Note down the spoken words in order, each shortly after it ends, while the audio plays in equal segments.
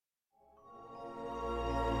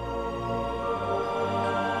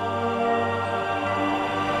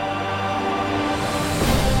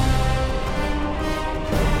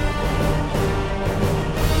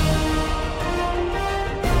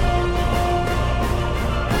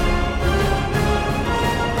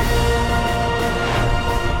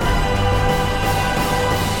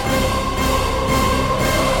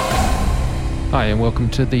and welcome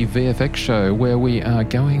to the VFX Show, where we are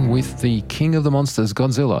going with the king of the monsters,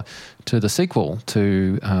 Godzilla, to the sequel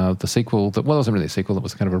that, well, it wasn't really a sequel, it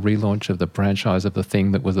was kind of a relaunch of the franchise of the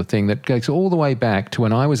thing that was a thing that goes all the way back to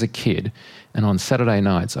when I was a kid, and on Saturday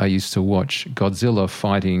nights I used to watch Godzilla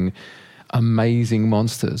fighting amazing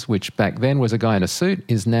monsters, which back then was a guy in a suit,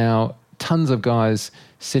 is now tons of guys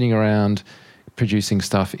sitting around producing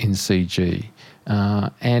stuff in CG.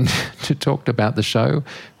 And to talk about the show,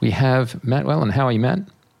 we have Matt Wellen. How are you, Matt?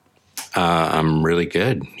 I'm really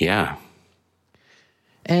good, yeah.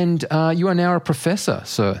 And you are now a professor,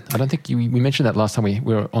 sir. I don't think we mentioned that last time we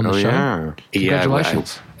were on the show. Yeah.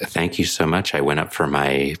 Congratulations. Thank you so much. I went up for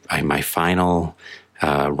my final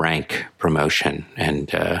rank promotion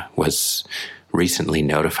and was recently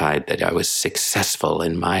notified that I was successful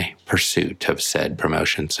in my pursuit of said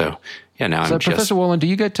promotion. So, yeah, now I'm Professor Wallen, do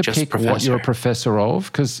you get to pick professor. what you're a professor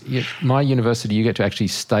of? Because my university, you get to actually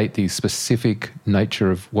state the specific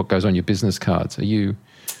nature of what goes on your business cards. Are you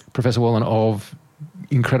Professor Wallen of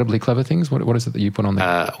incredibly clever things? What is it that you put on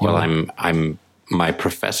there? I'm my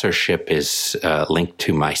professorship is linked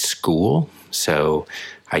to my school. So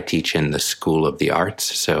I teach in the School of the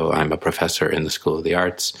Arts. So I'm a professor in the School of the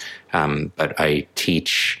Arts. But I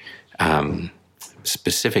teach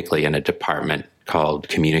specifically in a department called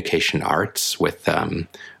Communication Arts with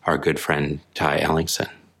our good friend Ty Ellingson.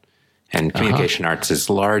 And Communication Arts is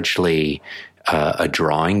largely a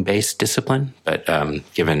drawing-based discipline, but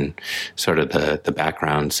given sort of the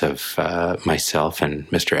backgrounds of myself and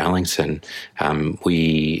Mr. Ellingson,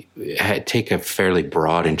 we take a fairly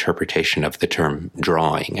broad interpretation of the term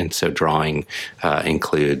drawing. And so drawing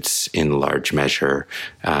includes, in large measure,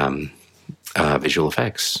 visual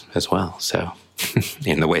effects as well. So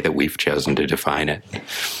in the way that we've chosen to define it.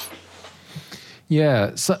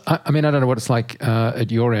 Yeah. So, I mean, I don't know what it's like at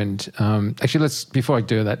your end. Actually, before I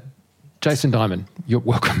do that, Jason Diamond, you're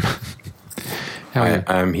welcome. How are you?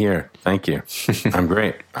 I'm here. Thank you. I'm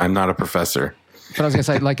great. I'm not a professor. But I was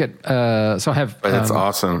going to say, so I have... But it's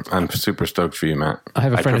awesome. I'm super stoked for you, Matt. I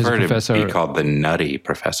have a friend who's a professor. I prefer to be called the Nutty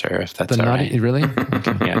Professor, if that's the all nutty, right. Really?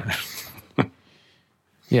 Okay. Yeah.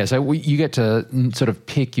 Yeah, so you get to sort of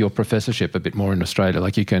pick your professorship a bit more in Australia.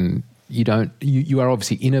 Like you are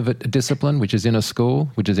obviously in a discipline, which is in a school,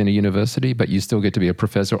 which is in a university, but you still get to be a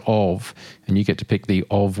professor of, and you get to pick the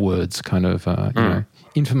of words, kind of,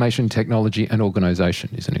 information technology and organisation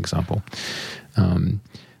is an example.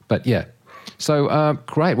 But yeah, so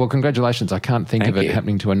great. Well, congratulations. I can't think of it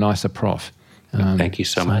happening to a nicer prof. Thank you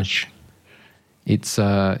so much. It's,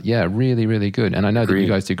 really, really good. And I know that you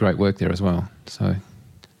guys do great work there as well. So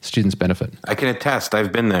students benefit. I can attest.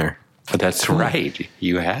 I've been there. That's right.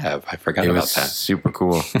 You have. I forgot about that. Super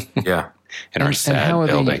cool. Yeah. In our sad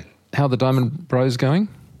building. How are the Diamond Bros going,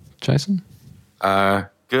 Jason?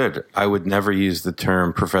 Good. I would never use the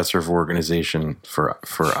term professor of organization for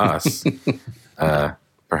us.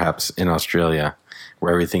 Perhaps in Australia,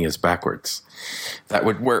 where everything is backwards. That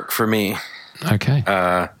would work for me. Okay.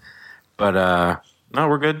 But no,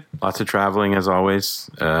 we're good. Lots of traveling as always,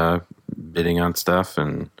 bidding on stuff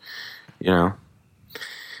and,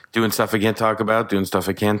 doing stuff I can't talk about, doing stuff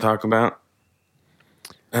I can talk about.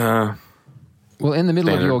 Well, in the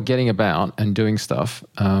middle of your getting about and doing stuff,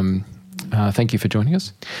 thank you for joining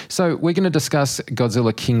us. So we're going to discuss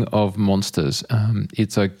Godzilla King of Monsters.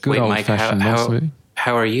 It's a good old-fashioned monster movie.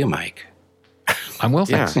 How are you, Mike? I'm well,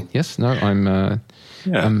 thanks. Yeah. Yes, no,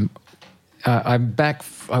 I'm back.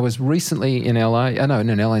 I was recently in LA.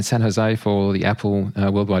 In San Jose for the Apple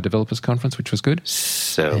Worldwide Developers Conference, which was good.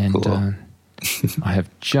 So cool. I have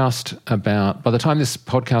just about, by the time this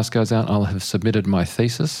podcast goes out, I'll have submitted my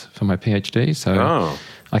thesis for my PhD. So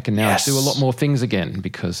I can now do a lot more things again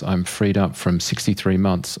because I'm freed up from 63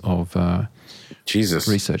 months of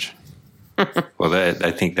research. Well,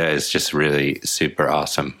 I think that is just really super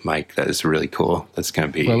awesome, Mike. That is really cool. That's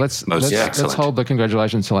going to be let's hold the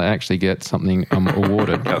congratulations until I actually get something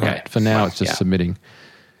awarded. Okay. For now, it's just submitting.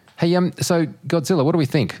 Hey, so Godzilla, what do we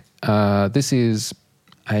think? This is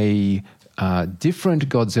a different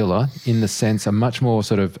Godzilla in the sense, a much more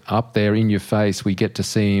sort of up there in your face. We get to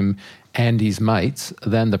see him and his mates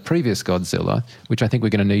than the previous Godzilla, which I think we're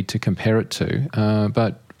going to need to compare it to.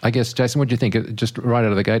 But I guess, Jason, what do you think? Just right out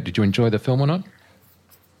of the gate, did you enjoy the film or not?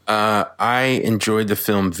 I enjoyed the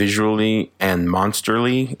film visually and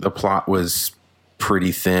monsterly. The plot was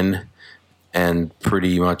pretty thin and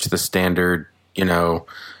pretty much the standard,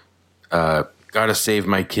 gotta save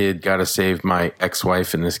my kid, gotta save my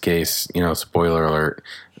ex-wife in this case, spoiler alert.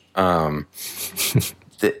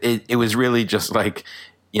 It was really just like,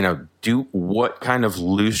 do what kind of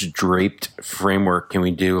loose draped framework can we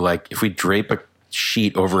do? Like if we drape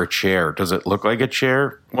sheet over a chair. Does it look like a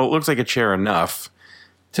chair? Well, it looks like a chair enough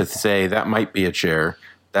to say that might be a chair.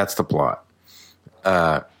 That's the plot.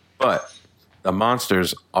 But the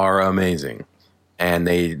monsters are amazing. And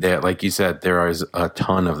they like you said, there is a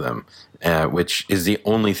ton of them, which is the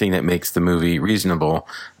only thing that makes the movie reasonable.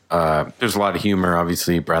 There's a lot of humor,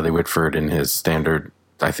 obviously. Bradley Whitford in his standard,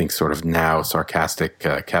 I think, sort of now sarcastic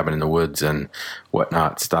cabin in the woods and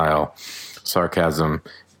whatnot style sarcasm.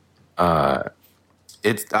 I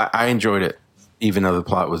enjoyed it, even though the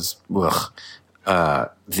plot was ugh.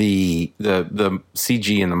 The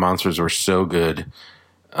CG and the monsters were so good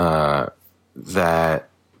that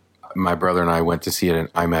my brother and I went to see it in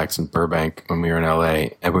IMAX in Burbank when we were in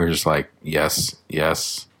LA, and we were just like, yes,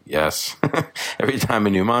 yes, yes. Every time a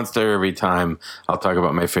new monster, every time. I'll talk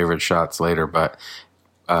about my favorite shots later, but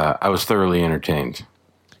I was thoroughly entertained.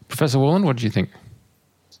 Professor Wallen, what did you think?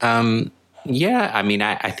 Yeah, I mean,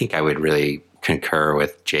 I think I would really concur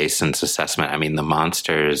with Jason's assessment. I mean, the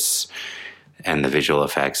monsters and the visual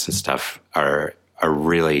effects and stuff are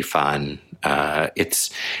really fun. It's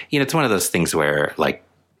one of those things where, like,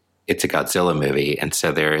 it's a Godzilla movie, and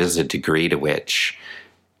so there is a degree to which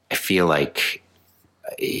I feel like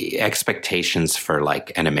expectations for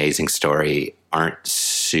like an amazing story aren't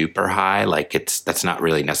super high. Like that's not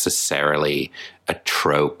really necessarily a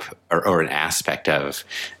trope or an aspect of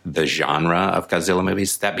the genre of Godzilla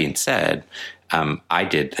movies. That being said, I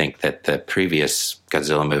did think that the previous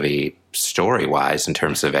Godzilla movie, story-wise, in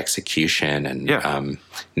terms of execution and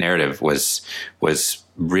narrative, was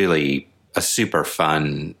really a super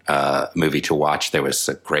fun movie to watch. There was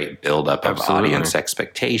a great buildup of audience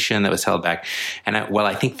expectation that was held back, and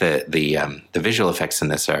I think the visual effects in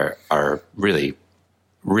this are really,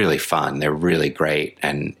 really fun. They're really great,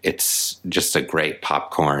 and it's just a great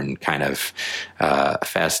popcorn kind of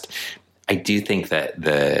fest. I do think that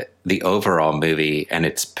the overall movie and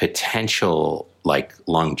its potential like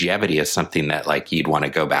longevity is something that like you'd want to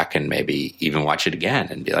go back and maybe even watch it again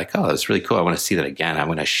and be like, oh, that's really cool. I want to see that again. I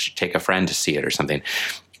want to take a friend to see it or something.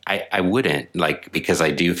 I wouldn't, like, because I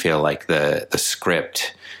do feel like the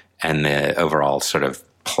script and the overall sort of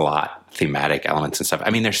plot thematic elements and stuff. I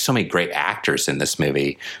mean, there's so many great actors in this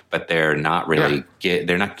movie, but they're not really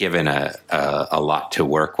they're not given a lot to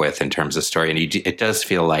work with in terms of story. And it does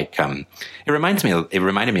feel like it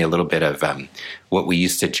reminded me a little bit of what we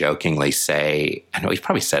used to jokingly say. I know we've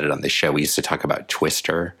probably said it on this show. We used to talk about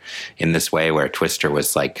Twister in this way, where Twister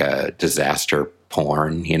was like a disaster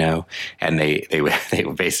porn, and they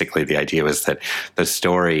basically, the idea was that the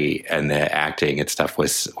story and the acting and stuff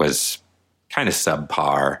was kind of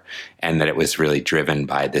subpar, and that it was really driven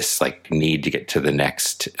by this like need to get to the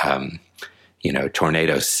next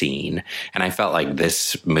tornado scene. And I felt like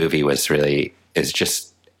this movie is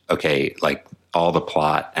just okay, like all the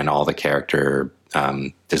plot and all the character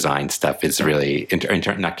design stuff is really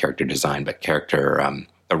not character design, but character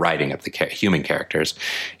the writing of the human characters.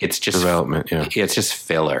 It's just development. Yeah, it's just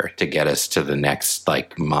filler to get us to the next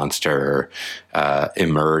like monster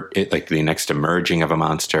like the next emerging of a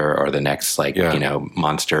monster, or the next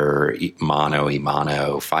monster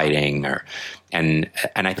mano fighting, and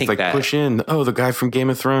I think it's like that push in. Oh, the guy from Game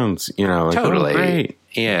of Thrones. Like, totally. Oh, great.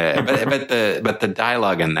 Yeah, but the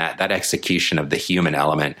dialogue and that execution of the human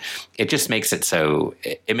element, it just makes it so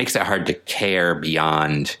it makes it hard to care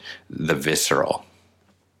beyond the visceral,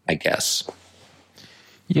 I guess.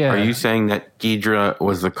 Yeah. Are you saying that Ghidra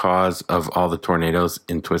was the cause of all the tornadoes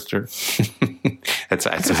in Twister? Seemingly,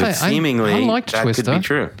 I liked that Twister. Could be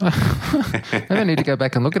true. I don't need to go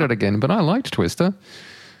back and look at it again, but I liked Twister.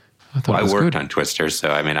 I worked on Twister,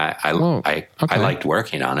 so I mean, I liked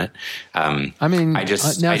working on it.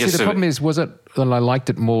 The problem is, was it that I liked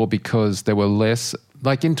it more because there were less,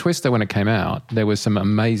 like in Twister when it came out, there was some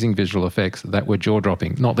amazing visual effects that were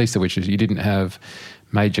jaw-dropping, not least of which is you didn't have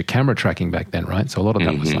major camera tracking back then, right? So a lot of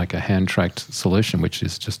that was like a hand-tracked solution, which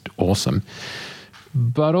is just awesome.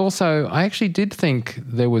 But also, I actually did think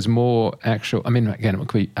there was more actual, I mean, again, it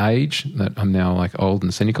could be age, that I'm now like old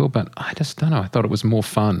and cynical, but I just don't know. I thought it was more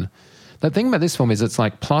fun. The thing about this film is it's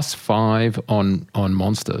like +5 on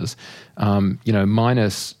monsters,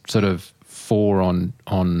 minus sort of 4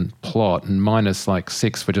 on plot, and minus like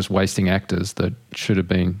 6 for just wasting actors that should have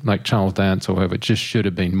been, like Charles Dance or whoever, just should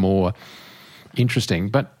have been more interesting.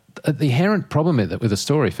 But the inherent problem with the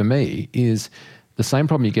story for me is the same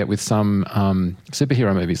problem you get with some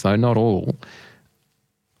superhero movies, though not all.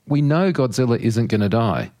 We know Godzilla isn't going to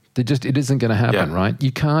die. It isn't going to happen, right?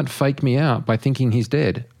 You can't fake me out by thinking he's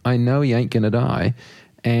dead. I know he ain't going to die,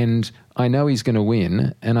 and I know he's going to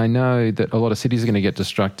win, and I know that a lot of cities are going to get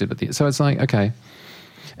destructed. So it's like, okay.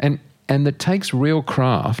 And And it takes real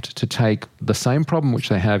craft to take the same problem which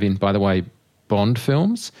they have in, by the way, Bond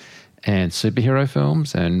films and superhero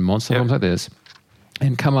films and monster films like this,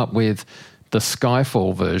 and come up with the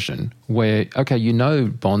Skyfall version where, okay,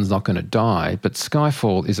 Bond's not going to die, but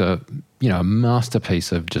Skyfall is a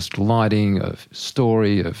masterpiece of just lighting, of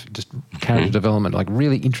story, of just character development, like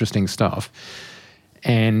really interesting stuff,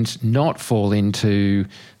 and not fall into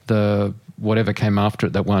the whatever came after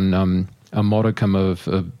it, that one, a modicum of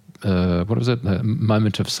what was it? The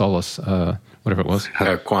Moment of Solace, whatever it was.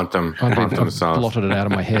 Quantum I've Solace. Blotted it out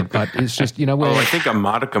of my head, but it's just, where... Oh, I think a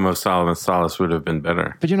modicum of solace would have been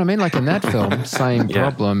better. But you know what I mean? Like in that film, same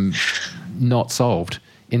problem, not solved.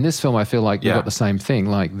 In this film, I feel like you've got the same thing.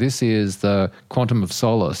 Like this is the Quantum of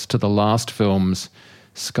Solace to the last film's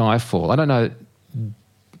Skyfall. I don't know.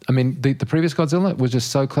 I mean, the previous Godzilla was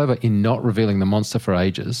just so clever in not revealing the monster for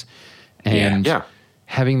ages. And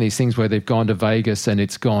having these things where they've gone to Vegas and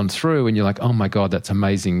it's gone through and you're like, oh my God, that's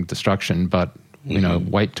amazing destruction, but,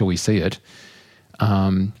 wait till we see it.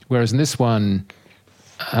 Whereas in this one,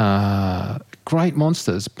 great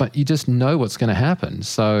monsters, but you just know what's going to happen.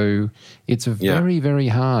 So it's very, very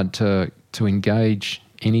hard to engage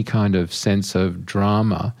any kind of sense of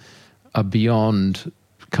drama beyond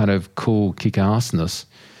kind of cool kick-assness.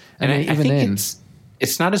 And I think then...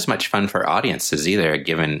 It's not as much fun for audiences either,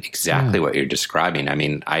 given exactly what you're describing. I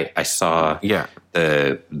mean, I saw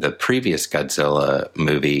the previous Godzilla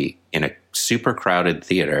movie in a super crowded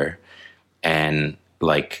theater, and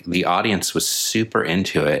like the audience was super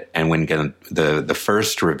into it. And when the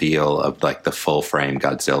first reveal of like the full frame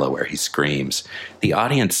Godzilla where he screams, the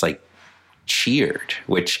audience like cheered,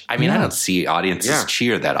 which I mean, I don't see audiences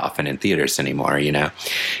cheer that often in theaters anymore,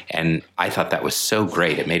 and I thought that was so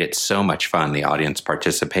great. It made it so much fun, the audience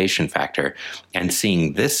participation factor. And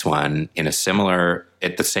seeing this one in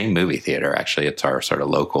at the same movie theater, actually, it's our sort of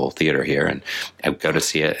local theater here, and I go to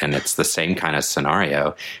see it and it's the same kind of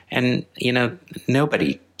scenario, and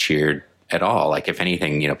nobody cheered at all. Like if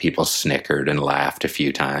anything, people snickered and laughed a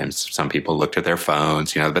few times. Some people looked at their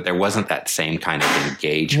phones, but there wasn't that same kind of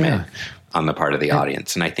engagement on the part of the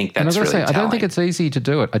audience. And I think that's really telling. I don't think it's easy to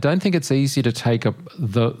do it. I don't think it's easy to take up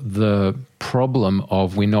the problem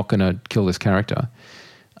of we're not going to kill this character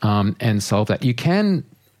and solve that. You can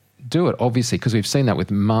do it, obviously, because we've seen that with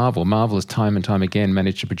Marvel. Marvel has time and time again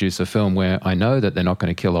managed to produce a film where I know that they're not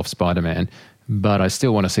going to kill off Spider-Man, but I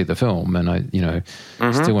still want to see the film, and I,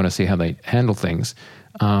 still want to see how they handle things.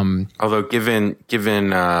 Although, given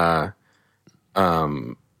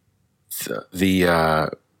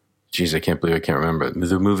geez, I can't believe I can't remember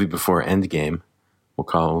the movie before Endgame.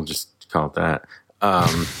 We'll just call it that.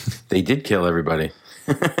 They did kill everybody.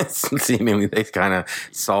 Seemingly, they kind of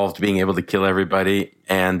solved being able to kill everybody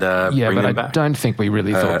and bring them back. I don't think we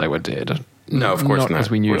really thought they were dead. No, of course not. As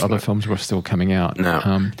we knew other films were still coming out.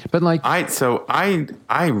 No, but like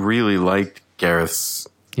I really liked Gareth's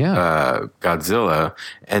Godzilla,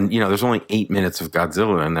 and there's only 8 minutes of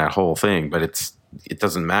Godzilla in that whole thing, but it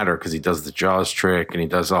doesn't matter because he does the Jaws trick and he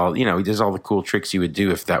does all he does all the cool tricks you would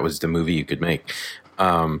do if that was the movie you could make.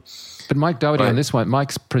 But Mike Dougherty on this one,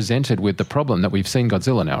 Mike's presented with the problem that we've seen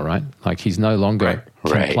Godzilla now, right? Like he's no longer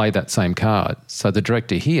can play that same card. So the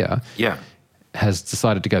director here has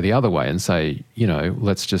decided to go the other way and say,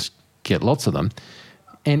 let's just get lots of them.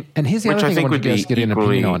 And here's the other thing I want to just get an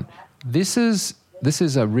opinion on. This is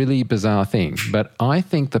a really bizarre thing, but I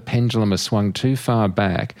think the pendulum has swung too far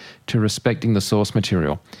back to respecting the source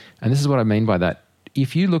material. And this is what I mean by that.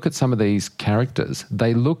 If you look at some of these characters,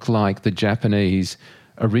 they look like the Japanese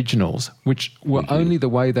originals, which were only the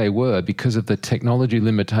way they were because of the technology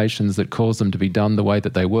limitations that caused them to be done the way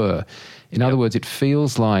that they were. In other words, it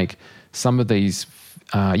feels like some of these,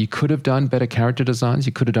 you could have done better character designs,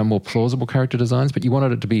 you could have done more plausible character designs, but you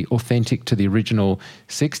wanted it to be authentic to the original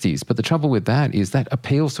 60s. But the trouble with that is that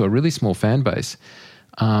appeals to a really small fan base.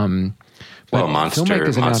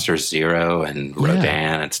 Monster Zero and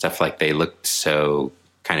Rodan and stuff, like they looked so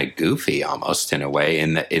kind of goofy almost in a way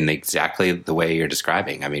in exactly the way you're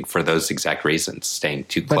describing. I mean, for those exact reasons, staying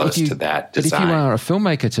too close to that design. But if you are a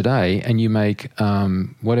filmmaker today and you make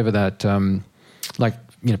whatever that,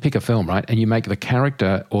 pick a film, right, and you make the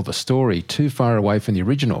character or the story too far away from the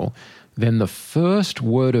original, then the first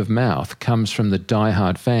word of mouth comes from the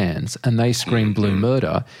diehard fans and they scream blue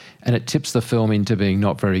murder, and it tips the film into being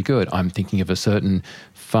not very good. I'm thinking of a certain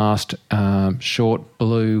fast, short,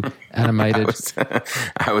 blue, animated...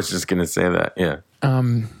 I was just going to say that, yeah.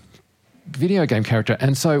 Video game character.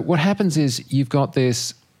 And so what happens is you've got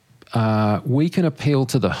this... we can appeal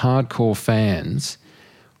to the hardcore fans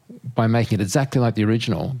by making it exactly like the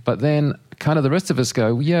original, but then kind of the rest of us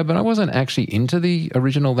go, yeah, but I wasn't actually into the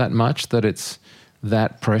original that much that it's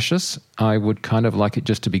that precious. I would kind of like it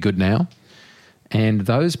just to be good now. And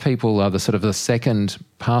those people are the sort of the second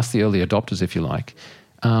past the early adopters, if you like.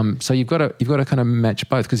 So you've got to kind of match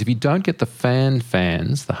both, because if you don't get the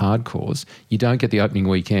fans, the hardcores, you don't get the opening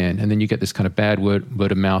weekend, and then you get this kind of bad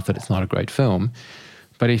word of mouth that it's not a great film.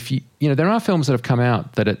 But if you know, there are films that have come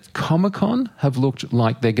out that at Comic-Con have looked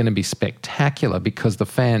like they're going to be spectacular because the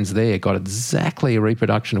fans there got exactly a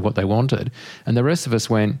reproduction of what they wanted, and the rest of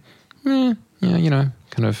us went, yeah, you know,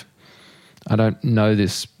 kind of, I don't know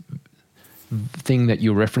this thing that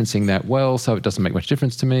you're referencing that well, so it doesn't make much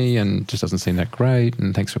difference to me and just doesn't seem that great,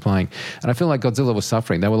 and thanks for playing. And I feel like Godzilla was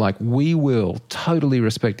suffering. They were like, we will totally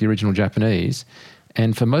respect the original Japanese.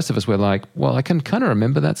 And for most of us, we're like, well, I can kind of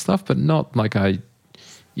remember that stuff, but not like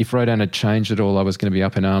if Rodan had changed it all, I was going to be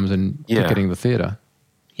up in arms and getting the theatre.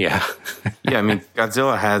 Yeah. Yeah, I mean,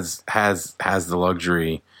 Godzilla has the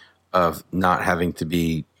luxury of not having to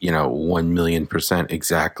be, 1,000,000%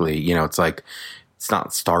 exactly. It's like, it's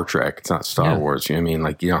not Star Trek. It's not Star Wars. You know what I mean?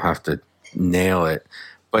 Like, you don't have to nail it.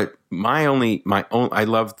 But I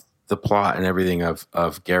loved the plot and everything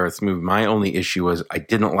of Gareth's movie. My only issue was I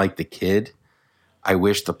didn't like the kid. I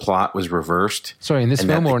wish the plot was reversed. Sorry, in this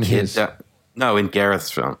film or in his? No, in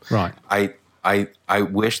Gareth's film. Right. I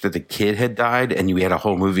wish that the kid had died and you had a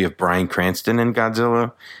whole movie of Bryan Cranston in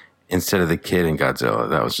Godzilla instead of the kid in Godzilla.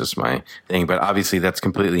 That was just my thing. But obviously that's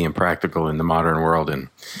completely impractical in the modern world. And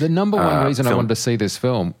the number one reason I wanted to see this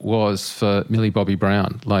film was for Millie Bobby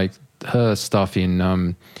Brown, like her stuff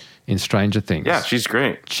in Stranger Things. Yeah, she's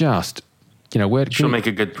great. Just, she'll make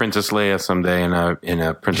a good Princess Leia someday in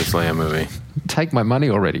a Princess Leia movie. Take my money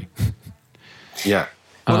already. Yeah.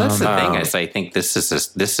 Well, that's the thing is I think this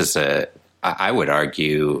is a I would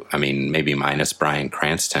argue, I mean, maybe minus Bryan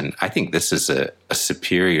Cranston, I think this is a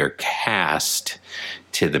superior cast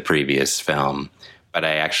to the previous film. But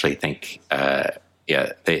I actually think, they're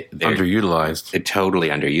underutilized. They're totally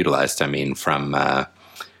underutilized. I mean, from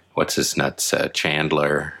what's his nuts,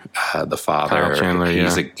 Chandler, the father. Kyle Chandler,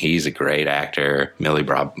 he's a great actor. Millie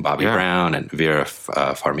Bobby Brown and Vera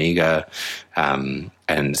Farmiga.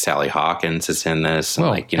 And Sally Hawkins is in this.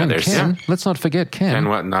 And there's Ken. Let's not forget Ken. Ken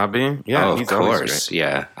Watanabe. Yeah, of course.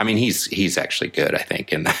 Yeah. I mean, he's actually good, I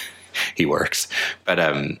think, and he works. But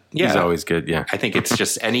he's always good. Yeah. I think it's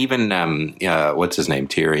just, and even what's his name,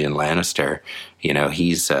 Tyrion Lannister.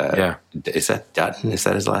 He's Is that Dutton? Is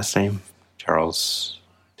that his last name? Charles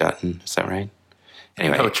Dutton. Is that right?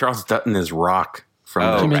 Anyway, Charles Dutton is Rock.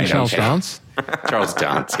 You mean Charles Dance? Charles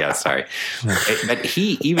Dance, yeah, sorry. But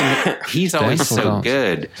he's always so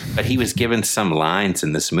good, but he was given some lines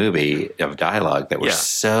in this movie of dialogue that were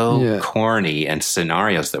so corny and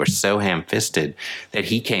scenarios that were so ham-fisted that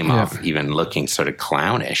he came off even looking sort of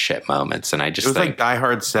clownish at moments. And I just it was like Die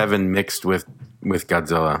Hard 7 mixed with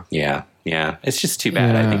Godzilla. Yeah. It's just too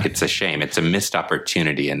bad. I think it's a shame. It's a missed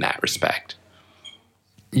opportunity in that respect.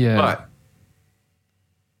 Yeah. But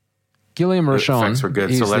Gilliam Rochon. Effects were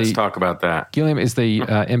good, so let's talk about that. Gilliam is the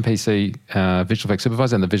MPC visual effects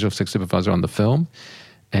supervisor and the visual effects supervisor on the film.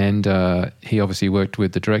 And he obviously worked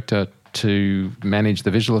with the director to manage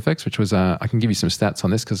the visual effects, which was, I can give you some stats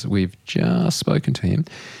on this because we've just spoken to him.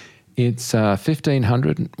 It's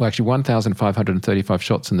 1,535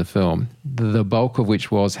 shots in the film, the bulk of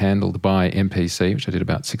which was handled by MPC, which I did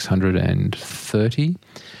about 630.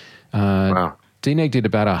 Wow. DNEG did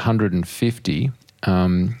about 150.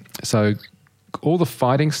 So all the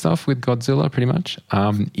fighting stuff with Godzilla pretty much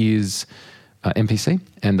is MPC,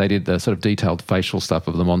 and they did the sort of detailed facial stuff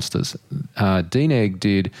of the monsters. DNEG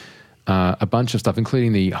did a bunch of stuff,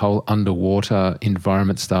 including the whole underwater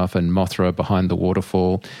environment stuff and Mothra behind the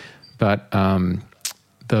waterfall. But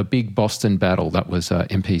the big Boston battle, that was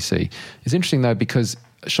MPC. It's interesting, though, because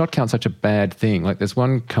shot count's such a bad thing. Like there's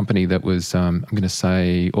one company that was, I'm going to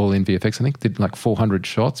say All In VFX, I think did like 400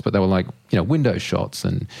 shots, but they were like, window shots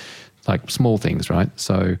and like small things, right?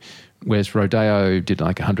 So whereas Rodeo did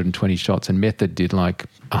like 120 shots and Method did like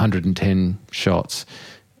 110 shots.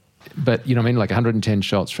 But, you know what I mean? Like 110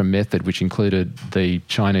 shots from Method, which included the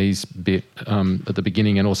Chinese bit at the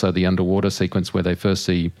beginning and also the underwater sequence where they first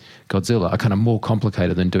see Godzilla, are kind of more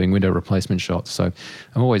complicated than doing window replacement shots. So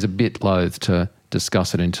I'm always a bit loath to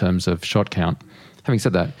discuss it in terms of shot count. Having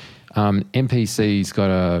said that, MPC's got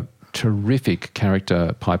a terrific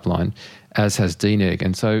character pipeline, as has DNEG.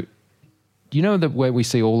 And so, where we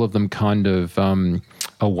see all of them kind of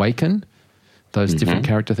awaken, those different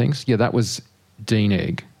character things? Yeah, that was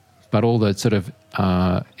DNEG. But all the sort of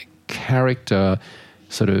character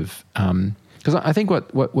sort of... Because I think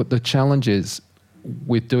what the challenge is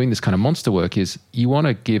with doing this kind of monster work is you want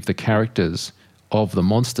to give the characters of the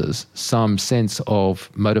monsters some sense of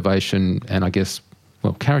motivation and I guess,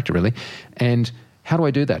 well, character really. And how do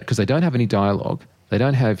I do that? Because they don't have any dialogue. They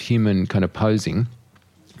don't have human kind of posing.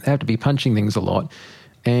 They have to be punching things a lot.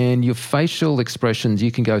 And your facial expressions,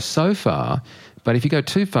 you can go so far, but if you go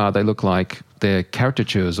too far, they look like they're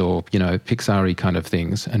caricatures or, Pixar-y kind of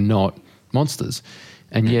things and not monsters.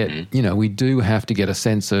 And yet, we do have to get a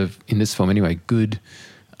sense of, in this film anyway, good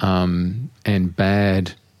and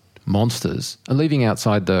bad monsters. And leaving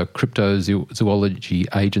outside the cryptozoology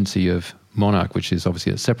agency of Monarch, which is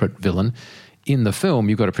obviously a separate villain, in the film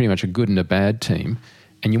you've got pretty much a good and a bad team.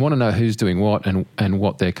 And you want to know who's doing what and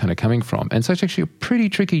what they're kind of coming from. And so it's actually a pretty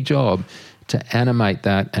tricky job to animate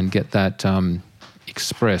that and get that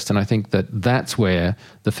expressed. And I think that's where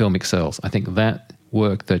the film excels. I think that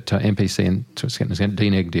work that MPC and to a certain extent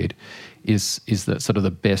DNEG did is the sort of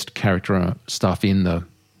the best character stuff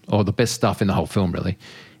the best stuff in the whole film, really.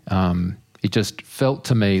 It just felt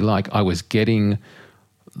to me like I was getting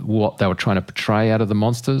what they were trying to portray out of the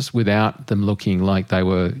monsters without them looking like they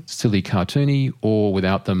were silly cartoony or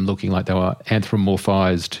without them looking like they were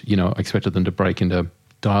anthropomorphized. I expected them to break into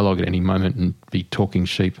dialogue at any moment and be talking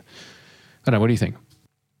sheep. I don't know, what do you think?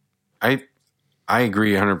 I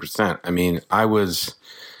agree 100%. I mean, I was,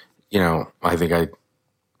 I think I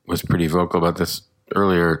was pretty vocal about this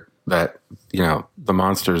earlier that, the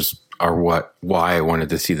monsters are why I wanted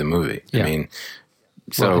to see the movie. Yeah. I mean,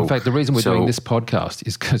 in fact, the reason we're doing this podcast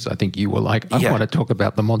is because I think you were like, I want to talk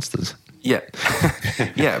about the monsters. Yeah.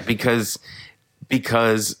 Yeah, because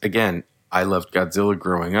again, I loved Godzilla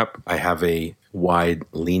growing up. I have a wide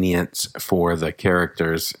lenience for the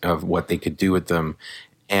characters of what they could do with them.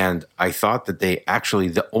 And I thought that they actually,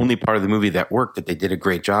 the only part of the movie that worked that they did a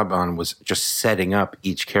great job on was just setting up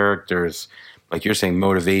each character's, like you're saying,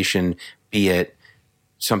 motivation, be it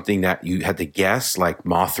something that you had to guess, like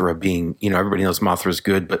Mothra being, everybody knows Mothra's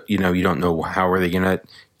good, but, you don't know how are they going to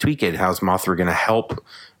tweak it? How's Mothra going to help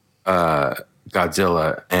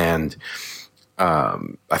Godzilla? And I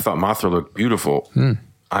thought Mothra looked beautiful.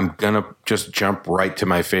 I'm going to just jump right to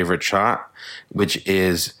my favorite shot, which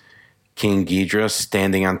is King Ghidorah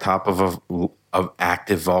standing on top of a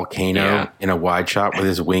active volcano in a wide shot with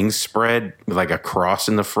his wings spread with like a cross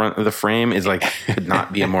in the front of the frame is like, could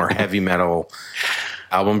not be a more heavy metal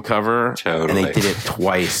album cover. Totally. And they did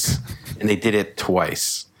it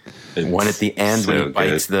twice. One at the end when he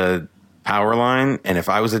bites the power line. And if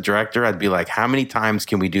I was a director, I'd be like, how many times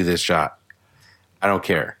can we do this shot? I don't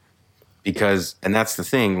care. Because, and that's the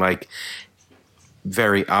thing, like,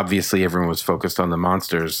 very obviously everyone was focused on the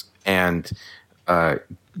monsters. And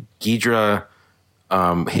Ghidorah,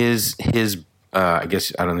 his I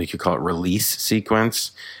guess, I don't know if you call it release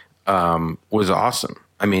sequence, was awesome.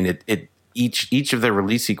 I mean, each of their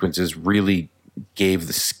release sequences really gave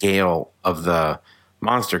the scale of the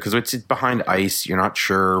monster because it's behind ice. You're not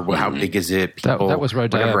sure how big is it. People, that was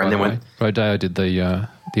Rodeo. By the way. Rodeo did the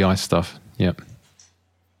ice stuff. Yep.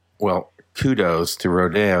 Well, kudos to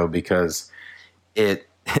Rodeo because the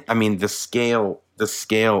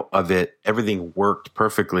scale of it, everything worked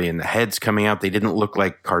perfectly, and the heads coming out, they didn't look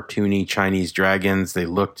like cartoony Chinese dragons. They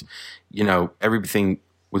looked, everything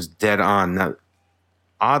was dead on. Now,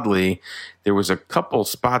 oddly, there was a couple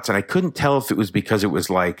spots, and I couldn't tell if it was because it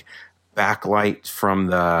was like backlight from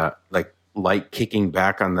the light kicking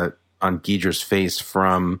back on Ghidorah's face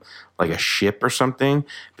from like a ship or something.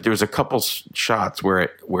 But there was a couple shots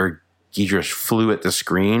where Ghidorah flew at the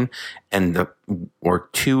screen, and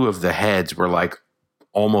two of the heads were like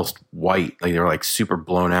almost white, like they were like super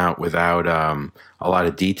blown out without a lot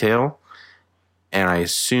of detail. And I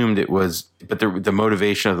assumed it was, but the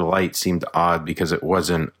motivation of the light seemed odd because it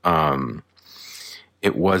wasn't, and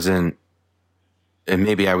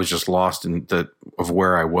maybe I was just lost in of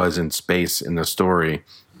where I was in space in the story.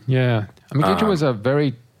 Yeah. I mean, Ghidorah was a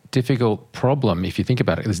very difficult problem if you think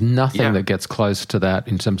about it. There's nothing that gets close to that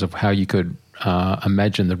in terms of how you could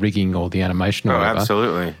imagine the rigging or the animation or whatever.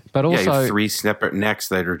 Absolutely. But also, you have three separate necks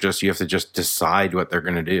that are you have to just decide what they're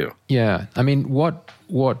going to do. Yeah. I mean, what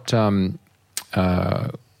I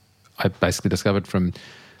basically discovered from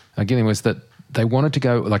Gilliam was that they wanted to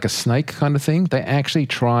go like a snake kind of thing. They actually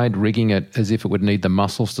tried rigging it as if it would need the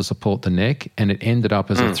muscles to support the neck, and it ended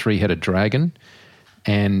up as a three-headed dragon.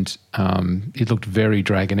 And it looked very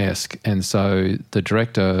dragon-esque. And so the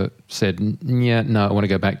director said, no, I want to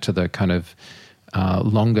go back to the kind of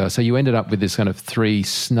longer. So you ended up with this kind of three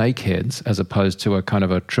snake heads as opposed to a kind of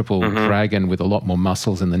a triple dragon with a lot more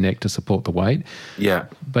muscles in the neck to support the weight. Yeah.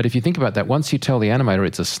 But if you think about that, once you tell the animator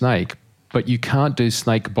it's a snake, but you can't do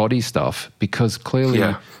snake body stuff because clearly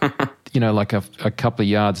like a couple of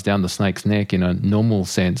yards down the snake's neck in a normal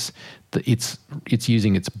sense, it's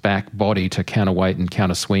using its back body to counterweight and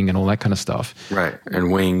counter swing and all that kind of stuff. Right,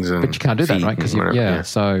 and wings and but you can't do that, right? Because yeah.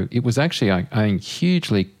 So it was actually a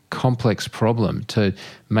hugely complex problem to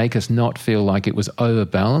make us not feel like it was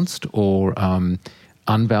overbalanced or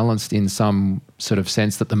unbalanced in some sort of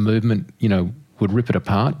sense that the movement, would rip it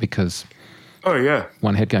apart because. Oh yeah,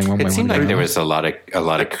 one head going one way. It seemed like there another. was a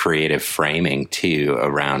lot of creative framing too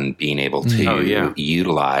around being able to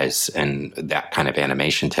utilize and that kind of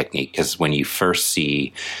animation technique. Because when you first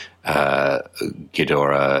see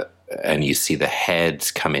Ghidorah and you see the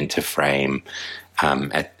heads come into frame,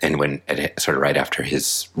 sort of right after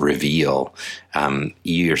his reveal,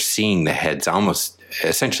 you're seeing the heads almost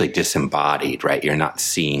essentially disembodied, right? You're not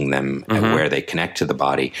seeing them where they connect to the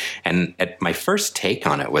body. And my first take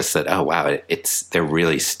on it was that, oh wow, they're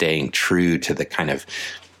really staying true to the kind of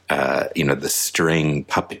the string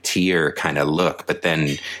puppeteer kind of look. But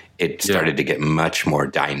then it started to get much more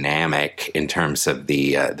dynamic in terms of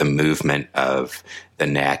the movement of the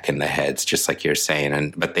neck and the heads, just like you're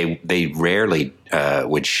saying. But they rarely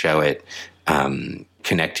would show it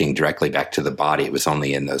connecting directly back to the body. It was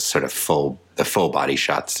only in those sort of full body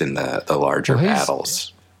shots in the larger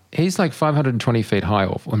battles. He's like 520 feet high,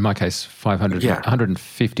 or in my case,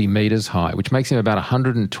 150 meters high, which makes him about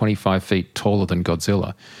 125 feet taller than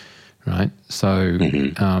Godzilla, right? So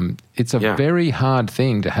it's a very hard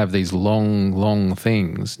thing to have these long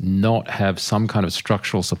things not have some kind of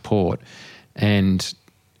structural support and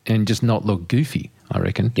just not look goofy, I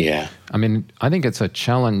reckon. Yeah. I mean, I think it's a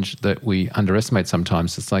challenge that we underestimate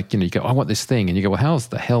sometimes. It's like, you go, I want this thing. And you go, well, how's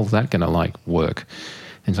the hell is that going to work?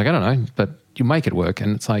 And it's like, I don't know, but you make it work.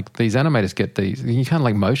 And it's like these animators get these, you can't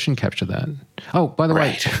motion capture that. Oh, by the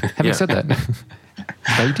way, having said that,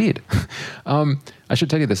 they did. I should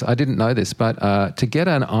tell you this. I didn't know this, but to get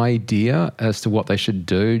an idea as to what they should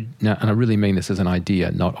do, now, and I really mean this as an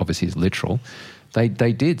idea, not obviously as literal, they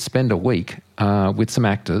did spend a week with some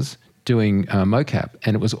actors doing mocap,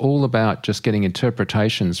 and it was all about just getting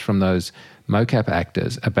interpretations from those mocap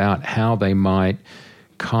actors about how they might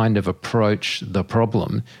kind of approach the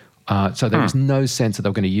problem. So there was no sense that they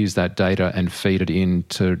were going to use that data and feed it in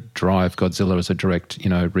to drive Godzilla as a direct,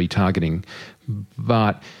 retargeting.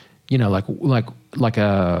 But, like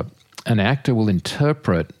an actor will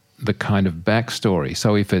interpret the kind of backstory.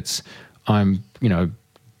 So if it's, I'm,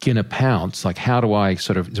 gonna pounce, like how do I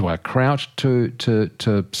do I crouch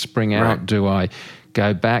to spring out? Right. Do I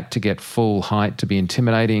go back to get full height to be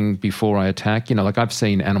intimidating before I attack? I've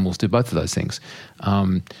seen animals do both of those things.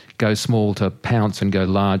 Go small to pounce and go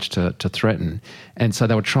large to threaten. And so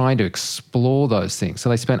they were trying to explore those things. So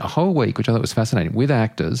they spent a whole week, which I thought was fascinating, with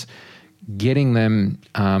actors, getting them,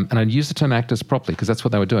 and I'd use the term actors properly because that's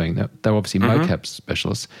what they were doing. They were obviously mocap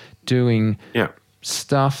specialists doing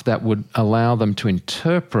stuff that would allow them to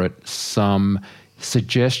interpret some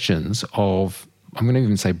suggestions of, I'm going to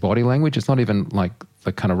even say body language. It's not even like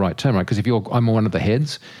the kind of right term, right? Because I'm one of the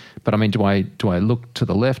heads, but I mean, do I look to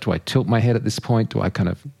the left? Do I tilt my head at this point? Do I kind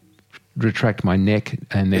of retract my neck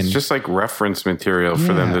and then? It's just like reference material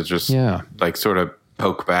for them to just sort of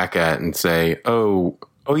poke back at and say, oh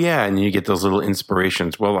yeah, and you get those little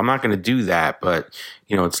inspirations. Well, I'm not going to do that, but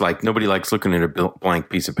it's like nobody likes looking at a blank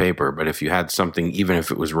piece of paper. But if you had something, even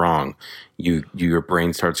if it was wrong, your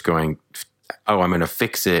brain starts going, oh, I'm going to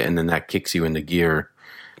fix it, and then that kicks you into gear.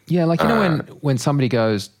 Yeah, like when somebody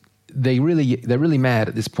goes, they're really mad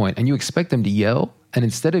at this point, and you expect them to yell, and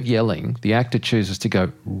instead of yelling, the actor chooses to go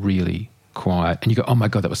really quiet, and you go, oh my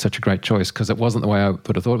God, that was such a great choice, because it wasn't the way I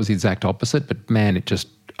would have thought. It was the exact opposite, but man,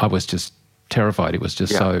 I was just terrified. It was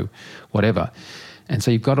just so whatever. And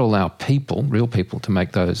so you've got to allow real people to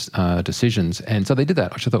make those decisions. And so they did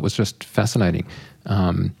that, which I thought was just fascinating.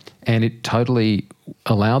 And it totally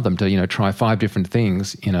allowed them to, try 5 different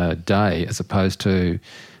things in a day, as opposed to,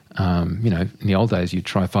 in the old days, you'd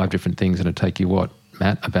try 5 different things and it'd take you, what,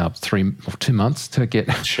 Matt, about 3 or 2 months to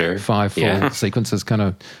get 5 full sequences kind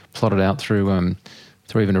of plotted out through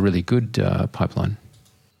even a really good pipeline.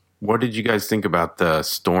 What did you guys think about the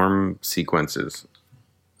storm sequences?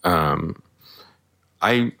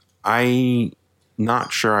 I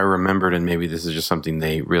not sure I remembered, and maybe this is just something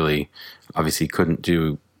they really obviously couldn't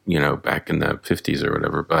do, back in the 50s or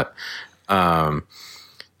whatever. But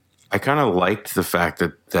I kind of liked the fact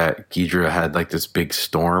that Ghidorah had like this big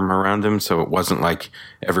storm around him, so it wasn't like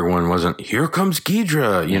everyone wasn't, here comes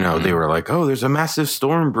Ghidorah, they were like, oh, there's a massive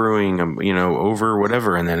storm brewing, over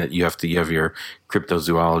whatever, and then you have your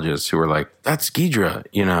cryptozoologists who are like, that's Ghidorah,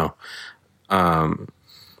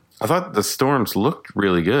 I thought the storms looked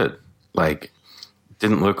really good. Like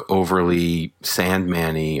didn't look overly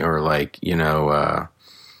Sandman-y or like,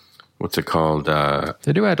 what's it called?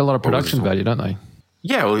 They do add a lot of production value, don't they?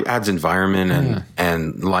 Yeah, well, it adds environment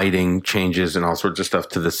and lighting changes and all sorts of stuff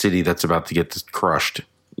to the city that's about to get crushed.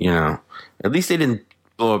 At least they didn't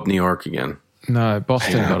blow up New York again. No,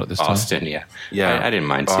 Boston got it this Boston, time. Yeah. I didn't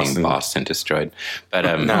mind seeing Boston destroyed, but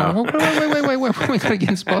no. Wait! What have we got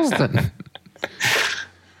against Boston?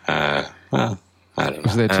 Well, I don't know.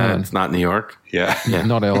 Was their turn? It's not New York. Yeah,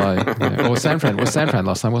 not LA. Yeah. Or San Fran. It was San Fran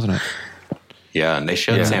last time, wasn't it? Yeah, and they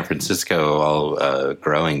showed San Francisco all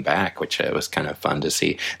growing back, which was kind of fun to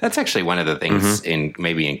see. That's actually one of the things in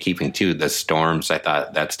keeping to the storms. I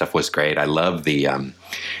thought that stuff was great. I love the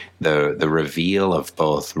reveal of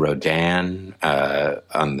both Rodan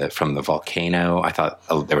from the volcano. I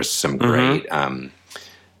thought there was some great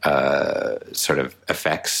sort of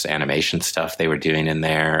effects, animation stuff they were doing in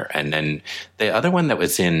there. And then the other one that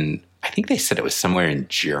was in, I think they said it was somewhere in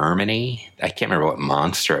Germany. I can't remember what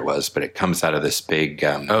monster it was, but it comes out of this big...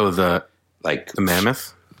 the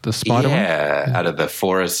mammoth? The spider one? Yeah, out of the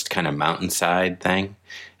forest kind of mountainside thing.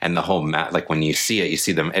 And the whole like when you see it, you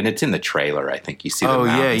see them, and it's in the trailer. I think you see the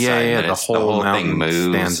mountainside. Yeah. The whole thing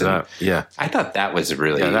moves, stands up. Yeah, I thought that was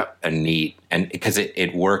really a neat, and because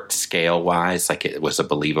it worked scale wise, like it was a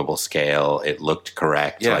believable scale. It looked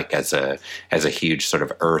correct, like as a huge sort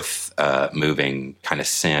of earth moving kind of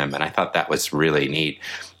sim, and I thought that was really neat.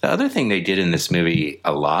 The other thing they did in this movie,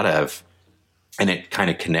 a lot of. And it kind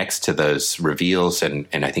of connects to those reveals, and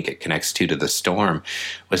I think it connects to the storm,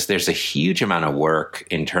 was there's a huge amount of work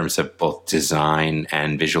in terms of both design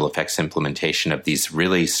and visual effects implementation of these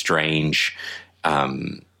really strange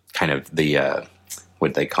kind of the,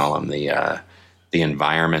 what they call them, the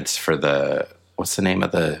environments for the, what's the name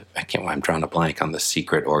of I'm drawing a blank on the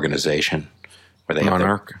secret organization. Where they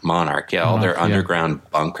Monarch, all their underground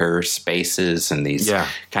bunker spaces and these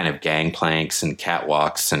kind of gangplanks and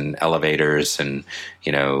catwalks and elevators and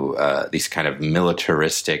these kind of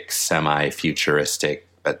militaristic, semi-futuristic,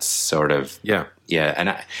 but sort of and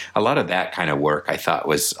a lot of that kind of work I thought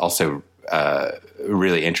was also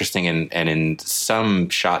really interesting, and in some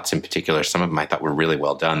shots in particular, some of them I thought were really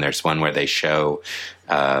well done. There's one where they show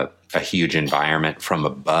a huge environment from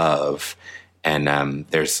above, and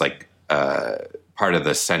there's like part of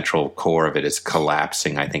the central core of it is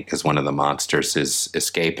collapsing, I think, because one of the monsters is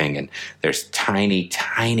escaping, and there's tiny,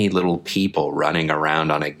 tiny little people running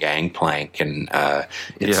around on a gangplank, and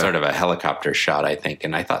it's sort of a helicopter shot, I think.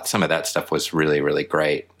 And I thought some of that stuff was really, really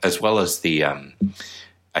great, as well as the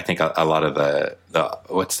I think a lot of the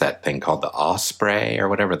what's that thing called, the Osprey or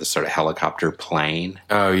whatever, the sort of helicopter plane.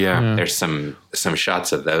 Oh yeah. There's some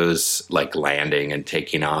shots of those like landing and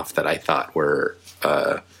taking off that I thought were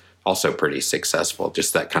also pretty successful.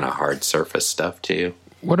 Just that kind of hard surface stuff too.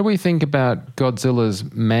 What do we think about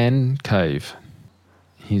Godzilla's man cave?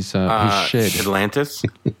 His shed. Atlantis.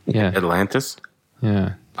 Yeah. Atlantis.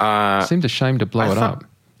 Yeah. Seemed a shame to blow it up.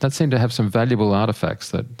 That seemed to have some valuable artifacts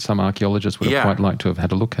that some archaeologists would have quite liked to have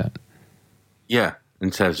had a look at. Yeah,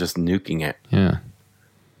 instead of just nuking it. Yeah.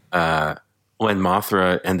 When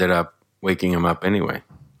Mothra ended up waking him up anyway.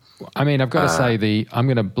 I mean, I've got to say I'm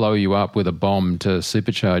going to blow you up with a bomb to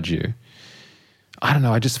supercharge you. I don't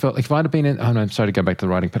know. I just felt like if I'd have been I'm sorry to go back to the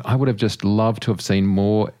writing, but I would have just loved to have seen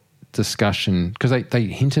more discussion, because they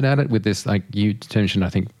hinted at it with this, like you mentioned, I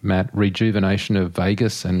think, Matt, rejuvenation of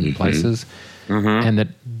Vegas and places, and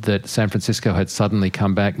that San Francisco had suddenly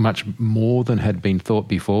come back much more than had been thought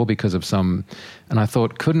before because of some. And I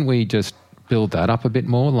thought, couldn't we just build that up a bit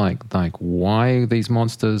more, like why these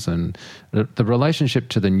monsters, and the relationship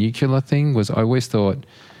to the nuclear thing was, I always thought,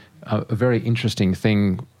 a very interesting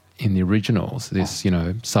thing in the originals, this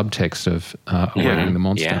subtext of avoiding the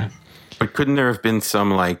monster. Yeah. But couldn't there have been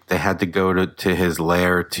some, like, they had to go to his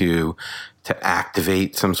lair to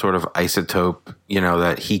activate some sort of isotope,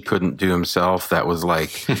 that he couldn't do himself, that was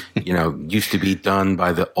like, used to be done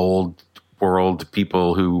by the old world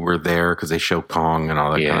people who were there, because they show Kong and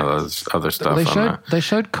all that kind of those other stuff. They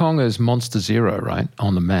showed Kong as Monster Zero, right,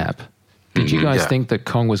 on the map. Did you guys think that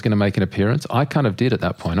Kong was going to make an appearance? I kind of did at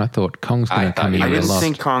that point. I thought Kong's going to come in. I didn't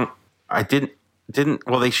think Kong. I didn't.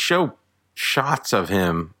 Well, they show shots of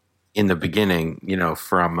him in the beginning,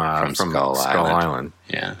 from Skull Island.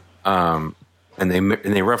 Yeah. And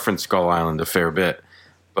they reference Skull Island a fair bit,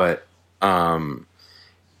 but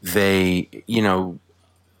they,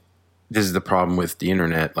 this is the problem with the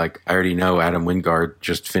internet. Like, I already know Adam Wingard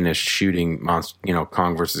just finished shooting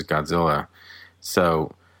Kong versus Godzilla,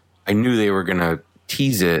 so I knew they were going to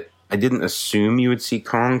tease it. I didn't assume you would see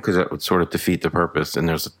Kong, because that would sort of defeat the purpose, and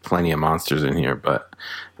there's plenty of monsters in here. But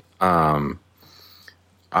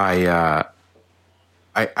I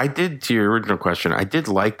I did, to your original question, I did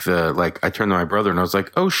like I turned to my brother and I was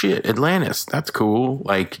like, oh shit, Atlantis, that's cool.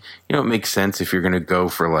 Like, it makes sense if you're going to go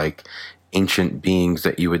for like ancient beings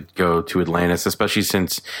that you would go to Atlantis, especially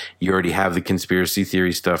since you already have the conspiracy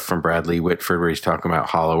theory stuff from Bradley Whitford where he's talking about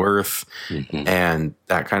Hollow Earth and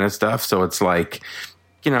that kind of stuff. So it's like,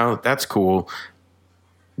 that's cool.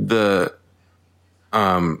 The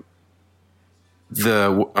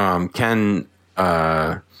Ken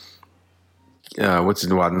what's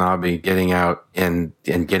his Watanabe getting out and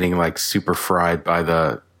getting like super fried by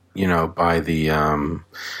the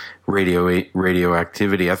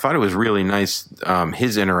radioactivity. I thought it was really nice,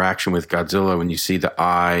 his interaction with Godzilla when you see the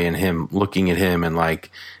eye and him looking at him and like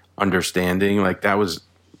understanding, like that was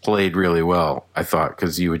played really well, I thought,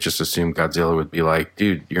 because you would just assume Godzilla would be like,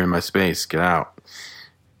 dude, you're in my space, get out,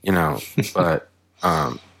 but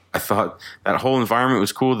I thought that whole environment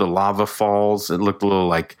was cool. The lava falls, it looked a little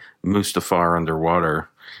like Mustafar underwater.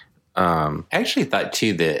 I actually thought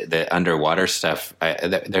too the underwater stuff.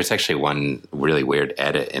 There's actually one really weird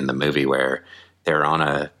edit in the movie where they're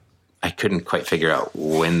on I couldn't quite figure out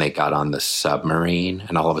when they got on the submarine,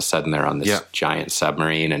 and all of a sudden they're on this giant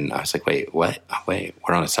submarine, and I was like, wait, what? Oh, wait,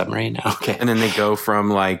 we're on a submarine now? Okay. And then they go from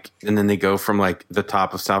like the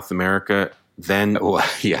top of South America. Then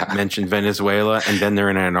mention Venezuela, and then they're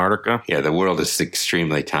in Antarctica. Yeah, the world is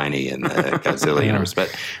extremely tiny in the Godzilla universe.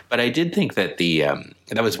 But I did think that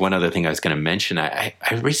that was one other thing I was going to mention. I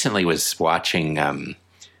recently was watching. I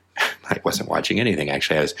wasn't watching anything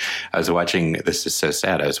actually. I was watching. This is so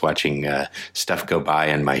sad. I was watching stuff go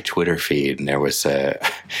by on my Twitter feed, and there was it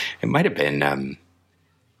might have been.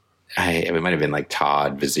 It might have been like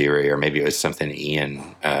Todd Vaziri, or maybe it was something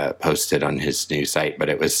Ian posted on his new site. But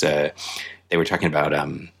it was. They were talking about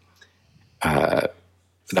the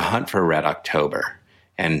Hunt for Red October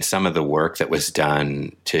and some of the work that was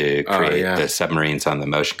done to create the submarines on the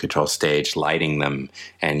motion control stage, lighting them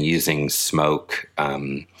and using smoke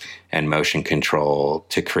and motion control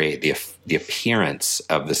to create the appearance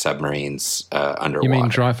of the submarines underwater. You mean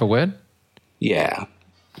dry for wet? Yeah.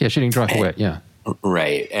 Yeah, shooting dry for wet, yeah.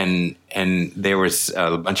 Right. And there was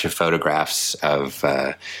a bunch of photographs of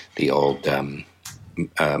the old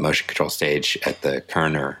motion control stage at the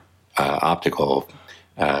Kerner optical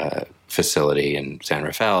facility in San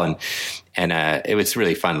Rafael, and it was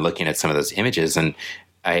really fun looking at some of those images. And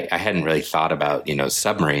I hadn't really thought about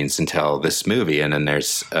submarines until this movie, and then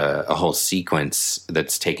there's a whole sequence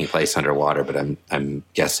that's taking place underwater. But I'm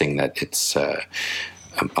guessing that it's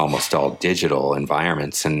almost all digital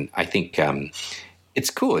environments, and I think. It's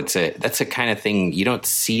cool. That's a kind of thing you don't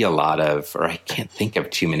see a lot of, or I can't think of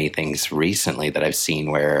too many things recently that I've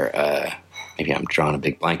seen where maybe I'm drawing a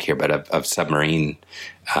big blank here, but of submarine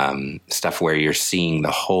stuff where you're seeing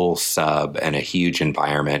the whole sub and a huge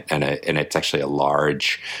environment and it's actually a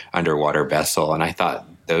large underwater vessel. And I thought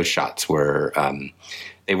those shots were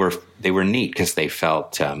they were neat because they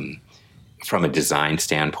felt. From a design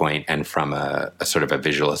standpoint and from a sort of a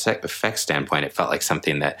visual effects standpoint, it felt like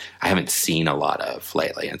something that I haven't seen a lot of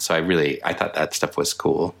lately. And so I thought that stuff was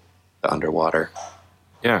cool, the underwater.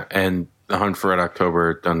 Yeah, and The Hunt for Red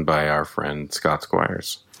October done by our friend Scott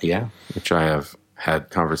Squires. Yeah. Which I have had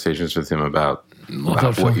conversations with him about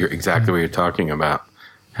what you're talking about.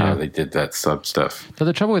 How they did that sub stuff. But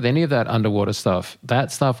the trouble with any of that underwater stuff,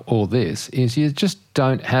 or this, is you just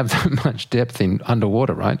don't have that much depth in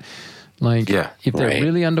underwater, right? Like, if they're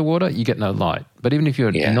really underwater, you get no light. But even if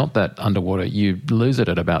you're not that underwater, you lose it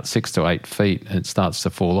at about 6 to 8 feet, and it starts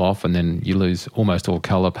to fall off, and then you lose almost all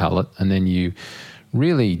color palette, and then you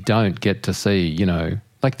really don't get to see,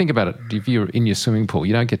 like think about it. If you're in your swimming pool,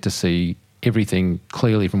 you don't get to see everything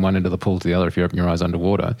clearly from one end of the pool to the other if you open your eyes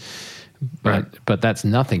underwater. But that's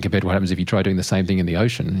nothing compared to what happens if you try doing the same thing in the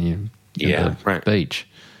ocean, the beach.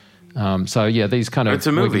 These kind of... It's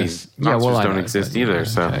a movie. Monsters don't exist either,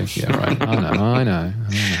 so... Okay, yeah, right. I know.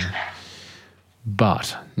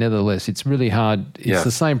 But, nevertheless, it's really hard. It's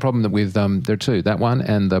the same problem that with... there are two, that one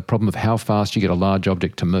and the problem of how fast you get a large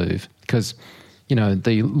object to move. Because,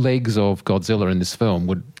 the legs of Godzilla in this film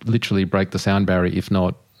would literally break the sound barrier, if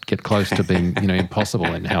not get close to being, impossible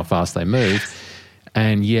in how fast they move.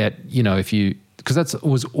 And yet, if you... Because that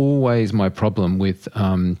was always my problem with...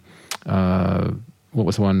 what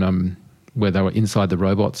was the one where they were inside the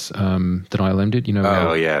robots that ILM did?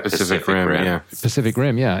 Pacific Rim. Yeah, Pacific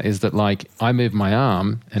Rim. Yeah, is that like I move my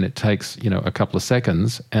arm and it takes a couple of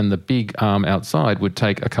seconds, and the big arm outside would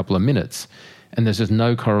take a couple of minutes, and there's just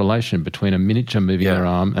no correlation between a miniature moving their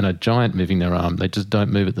arm and a giant moving their arm. They just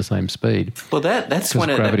don't move at the same speed. Well, that's one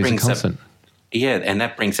of that brings up. Yeah, and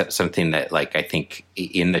that brings up something that, like, I think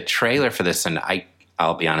in the trailer for this, and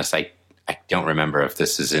I'll be honest, I don't remember if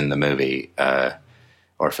this is in the movie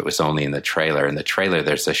or if it was only in the trailer. In the trailer,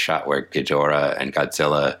 there's a shot where Ghidorah and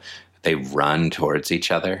Godzilla, they run towards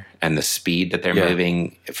each other, and the speed that they're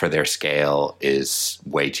moving for their scale is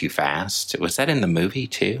way too fast. Was that in the movie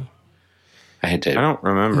too? I don't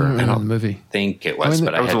remember. I don't think it was,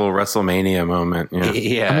 but that was a little WrestleMania moment. Yeah,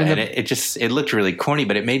 yeah, and it looked really corny,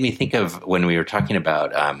 but it made me think of when we were talking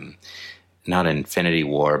about not Infinity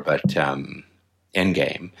War, but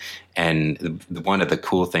Endgame. And one of the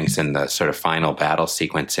cool things in the sort of final battle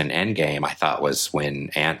sequence in Endgame, I thought, was when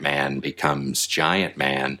Ant-Man becomes Giant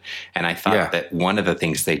Man. And I thought that one of the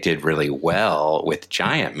things they did really well with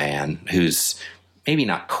Giant Man, who's maybe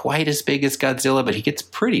not quite as big as Godzilla, but he gets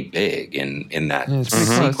pretty big in that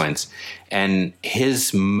sequence. And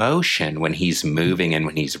his motion when he's moving and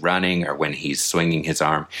when he's running or when he's swinging his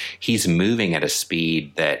arm, he's moving at a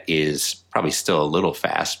speed that is probably still a little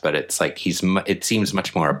fast, but it's like it seems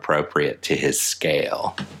much more appropriate to his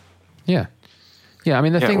scale. Yeah. Yeah, I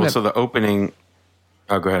mean, so the opening...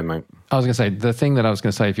 Oh, go ahead, Mike. I was going to say, the thing that I was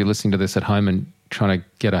going to say, if you're listening to this at home and trying to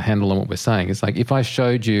get a handle on what we're saying, it's like if I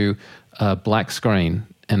showed you a black screen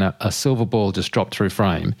and a silver ball just dropped through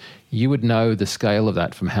frame, you would know the scale of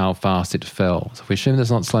that from how fast it fell. So if we assume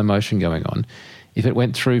there's not slow motion going on, if it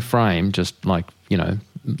went through frame, just like,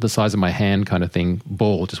 the size of my hand kind of thing,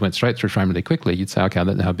 ball just went straight through frame really quickly, you'd say, okay, I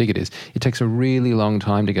don't know how big it is. It takes a really long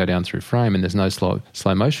time to go down through frame and there's no slow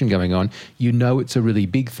motion going on. You know it's a really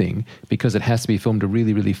big thing because it has to be filmed a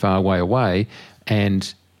really, really far way away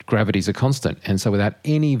and gravity's a constant. And so without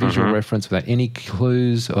any visual reference, without any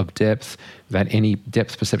clues of depth, without any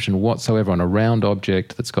depth perception whatsoever on a round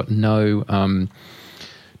object that's got no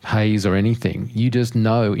haze or anything, you just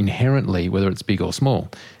know inherently whether it's big or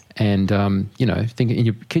small. And, think in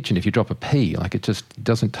your kitchen, if you drop a pea, like it just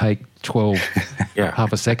doesn't take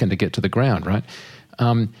half a second to get to the ground, right?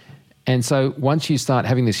 And so once you start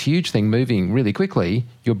having this huge thing moving really quickly,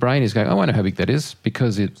 your brain is going, oh, I know how big that is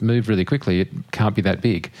because it moved really quickly. It can't be that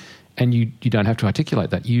big. And you don't have to articulate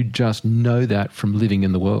that. You just know that from living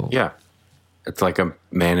in the world. Yeah. It's like a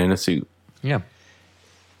man in a suit. Yeah.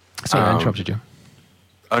 Sorry, I interrupted you.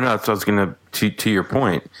 Oh, no, so I was going to your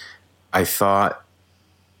point, I thought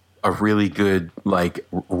a really good, like,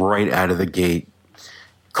 right out of the gate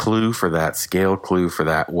scale clue for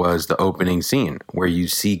that was the opening scene where you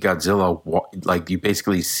see Godzilla, like you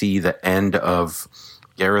basically see the end of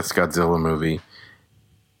Gareth's Godzilla movie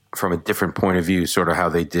from a different point of view, sort of how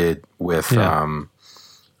they did with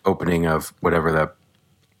opening of whatever that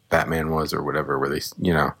Batman was or whatever, where they,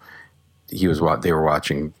 they were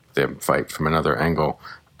watching them fight from another angle.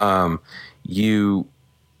 When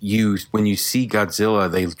you see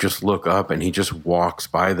Godzilla, they just look up and he just walks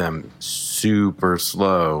by them super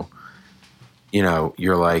slow.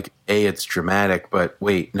 You're like, it's dramatic, but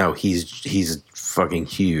wait, no, he's fucking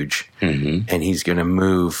huge, and he's going to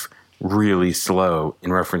move really slow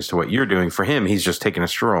in reference to what you're doing. For him, he's just taking a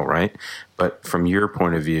stroll, right? But from your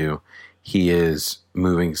point of view, he is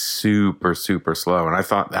moving super, super slow. And I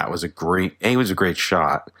thought that was a great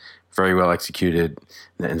shot, very well executed.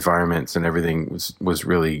 The environments and everything was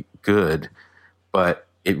really good, but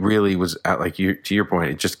it really was to your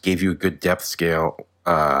point, it just gave you a good depth scale,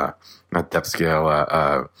 not depth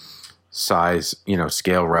scale, size,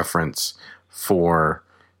 scale reference for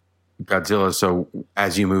Godzilla. So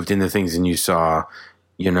as you moved into things and you saw,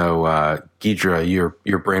 Ghidorah,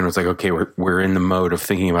 your brain was like, okay, we're in the mode of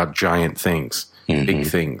thinking about giant things, big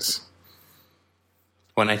things.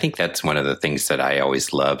 Well, and I think that's one of the things that I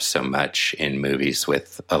always love so much in movies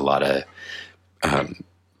with a lot of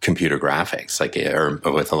computer graphics,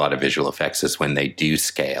 or with a lot of visual effects, is when they do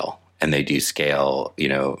scale, and they do scale,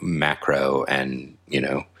 macro and,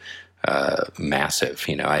 massive.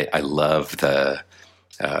 I love the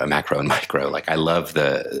macro and micro. Like I love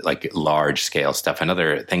the large scale stuff.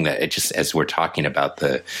 Another thing that as we're talking about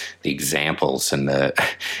the examples and the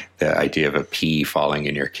idea of a pea falling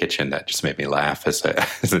in your kitchen, that just made me laugh as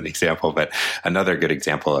an example. But another good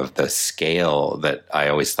example of the scale that I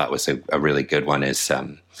always thought was a really good one is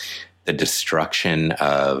the destruction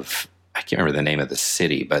of, I can't remember the name of the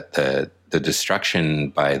city, but the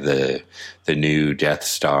destruction by the new Death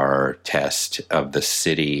Star test of the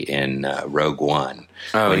city in Rogue One.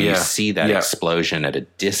 Oh, when you see that explosion at a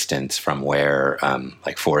distance from where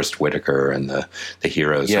Forrest Whitaker and the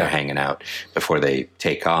heroes are hanging out before they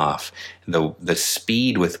take off, the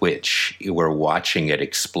speed with which we're watching it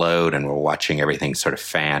explode and we're watching everything sort of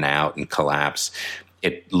fan out and collapse,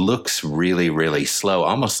 it looks really, really slow,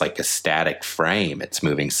 almost like a static frame. It's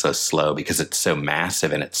moving so slow because it's so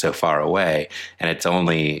massive and it's so far away. And it's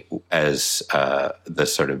only as the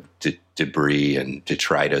sort of debris and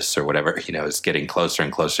detritus or whatever, is getting closer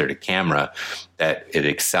and closer to camera that it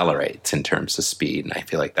accelerates in terms of speed. And I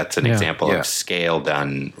feel like that's an example of scale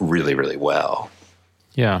done really, really well.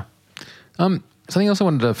 Yeah. Something else I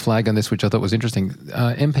wanted to flag on this, which I thought was interesting,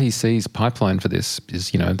 MPC's pipeline for this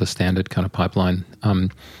is, the standard kind of pipeline.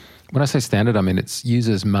 When I say standard, I mean it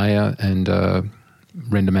uses Maya and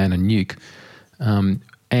RenderMan and Nuke.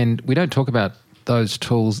 And we don't talk about those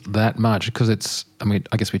tools that much because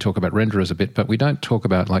I guess we talk about renderers a bit, but we don't talk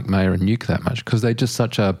about like Maya and Nuke that much because they're just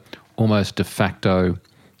such a almost de facto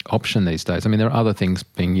option these days. I mean, there are other things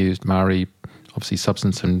being used, Mari, obviously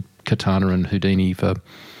Substance and Katana and Houdini for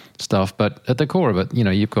stuff, but at the core of it,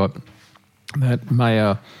 you've got that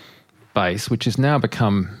Maya base, which has now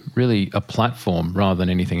become really a platform rather than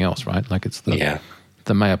anything else, right? Like it's the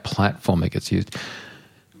Maya platform that gets used.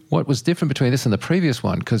 What was different between this and the previous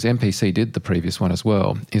one, because MPC did the previous one as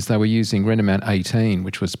well, is they were using RenderMan 18,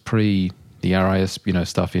 which was pre the RIS,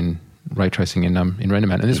 stuff in ray tracing in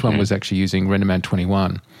RenderMan, and this one was actually using RenderMan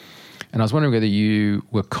 21. And I was wondering whether you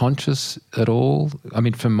were conscious at all. I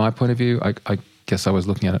mean, from my point of view, I guess I was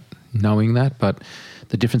looking at it knowing that, but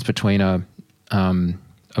the difference between a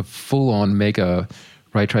full-on mega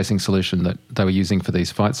ray tracing solution that they were using for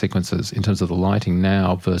these fight sequences in terms of the lighting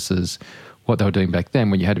now versus what they were doing back then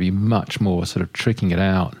when you had to be much more sort of tricking it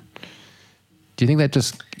out. Do you think that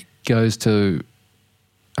just goes to,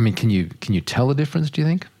 I mean, can you tell the difference, do you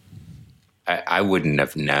think? I wouldn't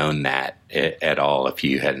have known that at all if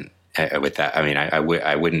you hadn't, with that. I mean,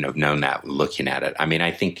 I wouldn't have known that looking at it. I mean,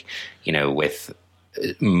 I think, with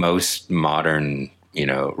most modern,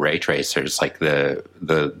 ray tracers, like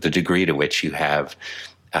the degree to which you have,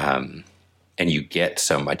 and you get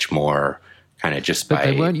so much more kind of just but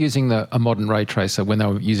they weren't using a modern ray tracer when they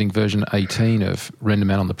were using version 18 of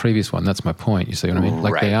RenderMan on the previous one. That's my point. You see what I mean?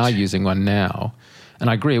 Like they are using one now. And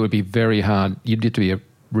I agree, it would be very hard. You'd have to be a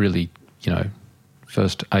really,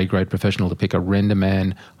 first A-grade professional to pick a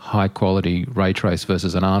RenderMan high-quality ray trace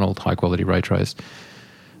versus an Arnold high-quality ray trace.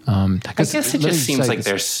 I guess it just seems like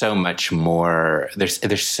there's so much more.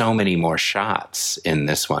 There's so many more shots in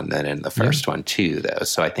this one than in the first one too, though.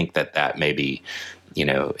 So I think that maybe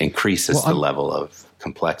increases the level of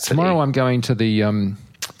complexity. Tomorrow I'm going to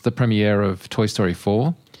the premiere of Toy Story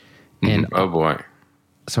 4, and oh boy,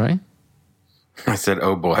 sorry. I said,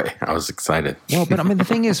 oh boy, I was excited. Well, but I mean, the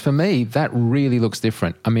thing is, for me, that really looks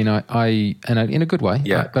different. I mean, I in a good way.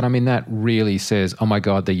 Yeah. But I mean, that really says, oh my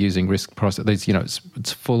God, they're using risk process.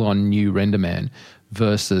 It's full on new RenderMan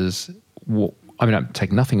versus, I mean, I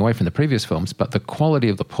take nothing away from the previous films, but the quality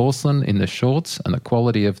of the porcelain in the shorts and the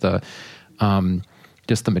quality of the,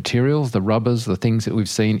 just the materials, the rubbers, the things that we've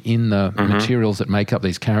seen in the materials that make up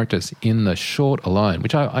these characters in the short alone,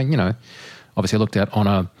 which I obviously looked at on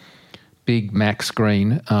a big Mac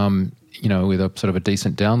screen, with a sort of a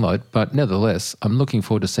decent download. But nevertheless, I'm looking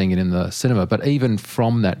forward to seeing it in the cinema. But even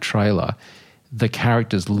from that trailer, the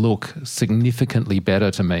characters look significantly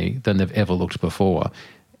better to me than they've ever looked before,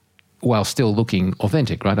 while still looking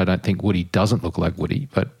authentic, right? I don't think Woody doesn't look like Woody,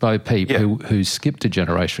 but Bo Peep, who skipped a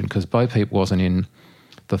generation, because Bo Peep wasn't in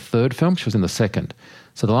the third film, she was in the second.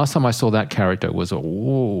 So the last time I saw that character was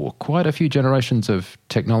quite a few generations of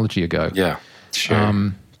technology ago. Yeah,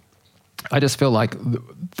 sure. I just feel like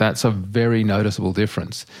that's a very noticeable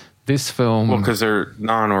difference. This film... Well, because they're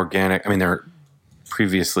non-organic. I mean, they're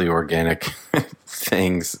previously organic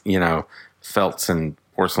things, felts and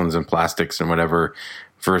porcelains and plastics and whatever,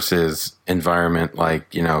 versus environment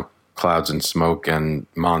like, clouds and smoke and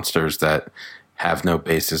monsters that have no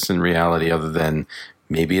basis in reality other than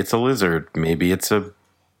maybe it's a lizard, maybe it's a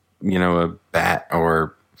bat,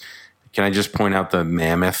 or can I just point out the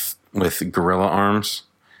mammoth with gorilla arms?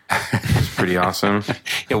 It's pretty awesome.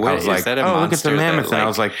 I was like, look at the mammoth. And I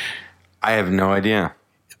was like, I have no idea.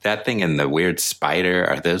 That thing and the weird spider,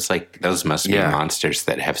 are those must be monsters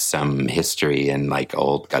that have some history in like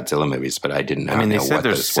old Godzilla movies, but I didn't know. I mean, they said what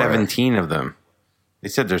there's 17 of them. They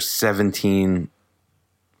said there's 17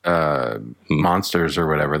 monsters or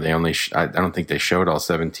whatever. They only, I don't think they showed all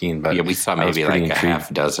 17, but we saw maybe like a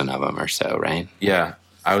half dozen of them or so, right? Yeah.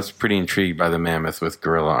 I was pretty intrigued by the mammoth with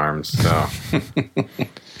gorilla arms.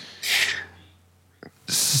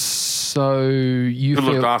 So, you it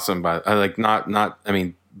looked awesome, but not. I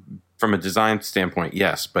mean, from a design standpoint,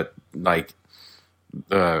 yes, but like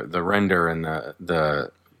the render and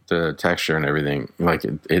the texture and everything, like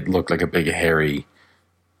it looked like a big hairy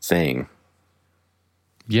thing.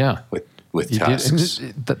 Yeah, with tusks.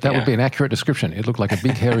 That would be an accurate description. It looked like a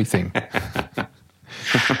big hairy thing.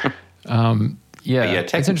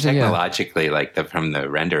 Technologically, from the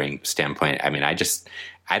rendering standpoint, I mean,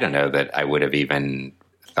 I don't know that I would have even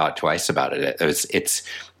thought twice about it.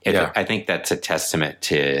 I think that's a testament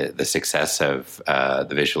to the success of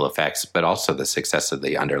the visual effects, but also the success of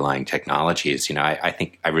the underlying technologies. You know, I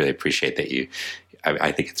think I really appreciate that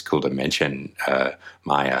I think it's cool to mention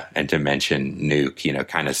Maya and to mention Nuke, you know,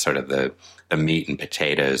 kind of sort of the meat and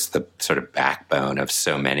potatoes, the sort of backbone of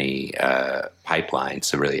so many pipelines.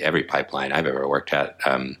 So really every pipeline I've ever worked at,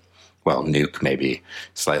 Nuke maybe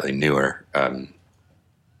slightly newer,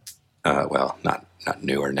 not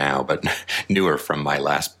newer now, but newer from my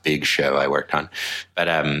last big show I worked on. But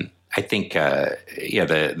I think,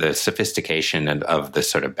 the sophistication of the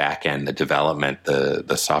sort of back end, the development,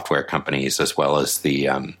 the software companies, as well as the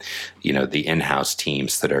in-house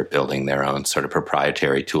teams that are building their own sort of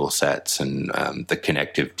proprietary tool sets and the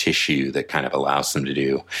connective tissue that kind of allows them to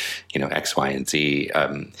do, X, Y, and Z.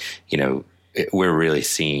 We're really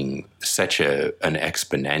seeing such an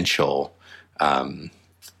exponential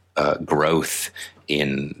growth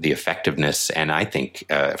in the effectiveness, and I think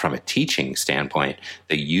from a teaching standpoint,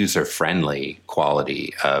 the user-friendly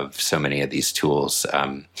quality of so many of these tools,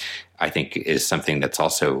 I think is something that's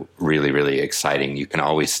also really, really exciting. You can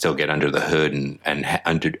always still get under the hood and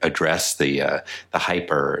address the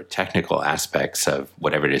hyper technical aspects of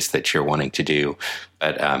whatever it is that you're wanting to do.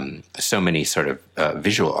 But so many sort of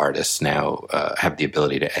visual artists now have the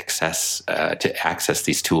ability to access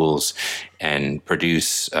these tools and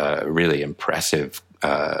produce really impressive,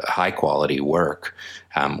 high quality work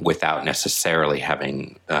without necessarily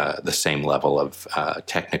having the same level of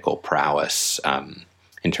technical prowess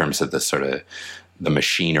in terms of the sort of the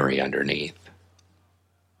machinery underneath.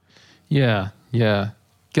 Yeah.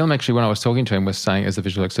 Gilliam, actually, when I was talking to him, was saying, as the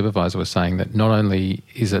visual effects supervisor, was saying that not only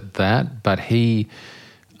is it that, but he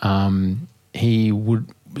was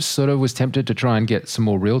tempted to try and get some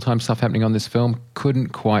more real-time stuff happening on this film. Couldn't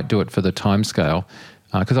quite do it for the time scale,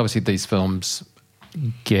 because obviously these films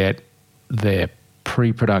get their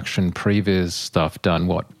pre-production, previs stuff done,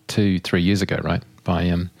 2-3 years ago, right? By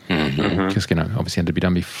because obviously had to be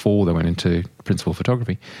done before they went into principal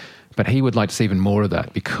photography. But he would like to see even more of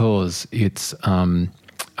that because it's a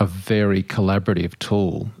very collaborative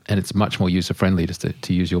tool and it's much more user-friendly,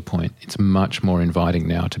 to use your point. It's much more inviting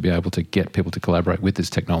now to be able to get people to collaborate with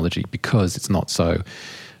this technology because it's not so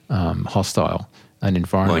hostile an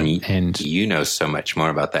environment. Well, and you know so much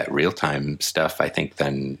more about that real-time stuff, I think,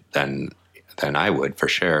 than I would, for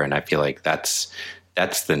sure. And I feel like that's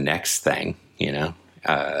the next thing,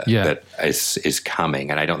 that is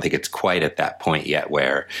coming. And I don't think it's quite at that point yet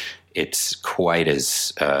where it's quite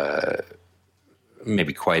as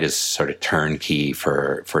sort of turnkey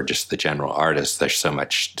for just the general artist. There's so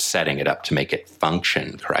much setting it up to make it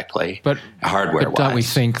function correctly, but hardware-wise. But don't we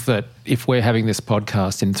think that if we're having this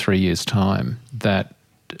podcast in 3 years' time, that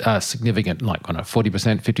a significant, 40%,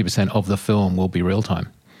 50% of the film will be real-time?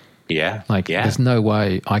 Yeah. There's no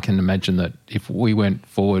way I can imagine that if we went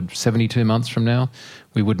forward 72 months from now,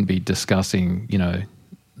 we wouldn't be discussing,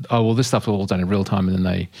 this stuff was all done in real time and then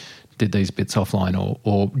they did these bits offline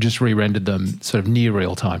or just re-rendered them sort of near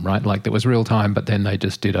real time, right? Like there was real time, but then they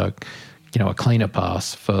just did a cleaner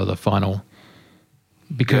pass for the final.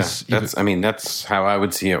 Because that's how I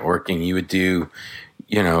would see it working. You would do,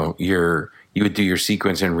 your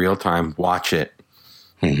sequence in real time, watch it,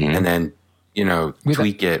 and then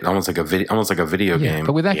tweak it almost like a video game.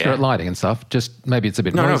 But with accurate lighting and stuff, just maybe it's a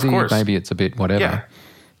bit noisy, maybe it's a bit whatever. Yeah.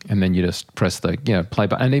 And then you just press the play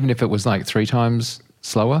button. And even if it was 3 times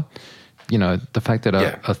slower, the fact that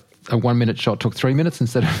a 1 minute shot took 3 minutes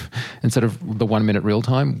instead of the 1 minute real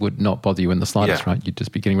time would not bother you in the slightest, right? You'd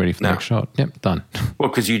just be getting ready for the next shot. Yep, done. Well,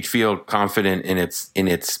 because you'd feel confident in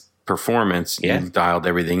its performance. Yeah. You've dialed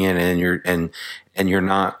everything in, and you're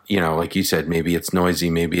not, like you said, maybe it's noisy,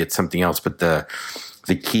 maybe it's something else, but the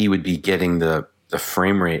key would be getting the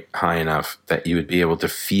frame rate high enough that you would be able to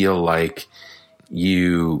feel like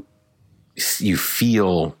you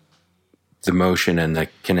feel the motion and the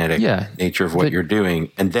kinetic nature of what you're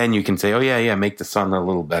doing. And then you can say, make the sun a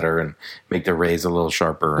little better and make the rays a little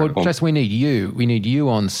sharper. Well, Jess, we need you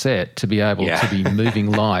on set to be able to be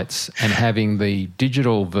moving lights and having the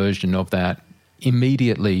digital version of that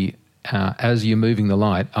immediately as you're moving the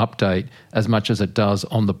light, update as much as it does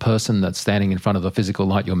on the person that's standing in front of the physical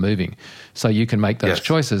light you're moving. So you can make those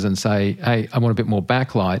choices and say, hey, I want a bit more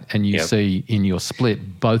backlight, and you see in your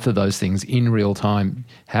split both of those things in real time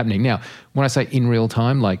happening. Now, when I say in real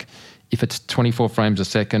time, like if it's 24 frames a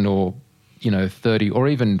second or 30 or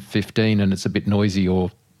even 15 and it's a bit noisy, or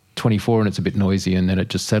 24 and it's a bit noisy and then it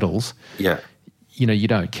just settles, you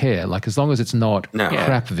don't care. Like, as long as it's not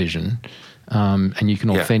crap vision, and you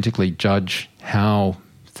can authentically judge how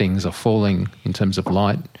things are falling in terms of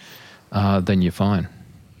light, then you're fine.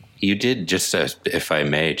 You did just, if I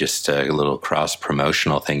may, just a little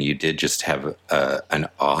cross-promotional thing. You did just have an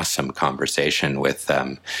awesome conversation with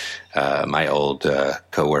my old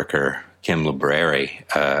coworker, Kim Libreri,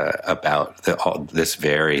 about this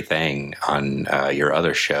very thing on your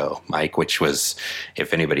other show, Mike, which was,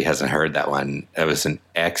 if anybody hasn't heard that one, it was an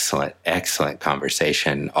excellent, excellent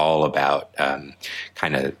conversation all about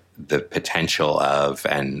kind of the potential of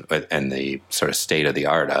and the sort of state of the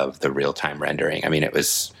art of the real-time rendering. I mean, that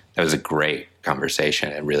was a great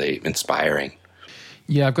conversation and really inspiring.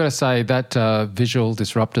 Yeah, I've got to say that Visual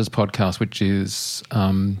Disruptors podcast, which is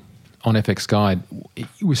on FX Guide, it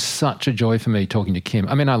was such a joy for me talking to Kim.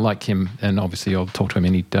 I mean, I like Kim, and obviously I'll talk to him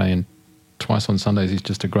any day, and twice on Sundays. He's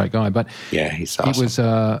just a great guy. But yeah, he's awesome. It was,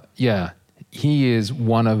 he is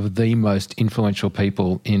one of the most influential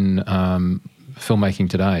people in filmmaking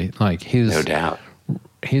today. Like no doubt,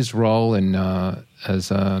 his role in as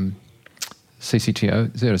CTO,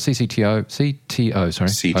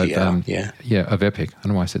 of Epic. I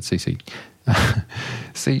don't know why I said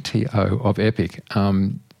CTO of Epic.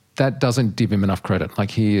 That doesn't give him enough credit.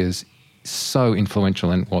 Like, he is so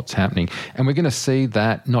influential in what's happening. And we're going to see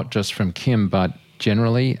that not just from Kim, but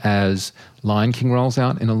generally as Lion King rolls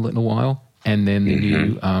out in a little while. And then the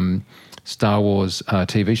new Star Wars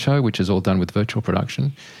TV show, which is all done with virtual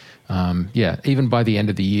production. Even by the end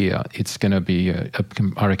of the year, it's going to be,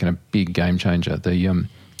 I reckon, a big game changer. The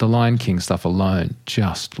Lion King stuff alone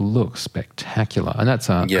just looks spectacular. And that's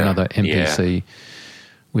another MPC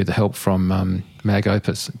with the help from Mag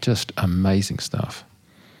Opus. Just amazing stuff.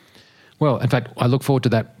 Well, in fact, I look forward to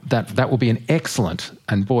that. That will be an excellent,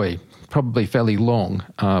 and boy, probably fairly long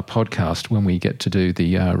podcast when we get to do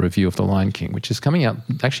the review of The Lion King, which is coming out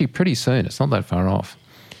actually pretty soon. It's not that far off.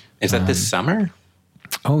 Is that this summer?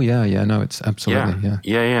 Oh, yeah. No, it's absolutely,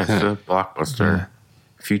 Yeah. It's a blockbuster,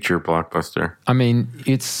 future blockbuster. I mean,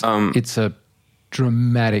 it's a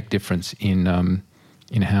dramatic difference in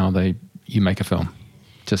how you make a film.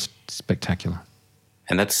 Just spectacular.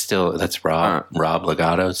 And that's Rob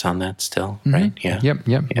Legato's on that still, right? Yeah. Yep.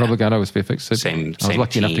 Rob Legato was VFX. Same I was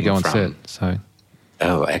lucky enough to go on set. So.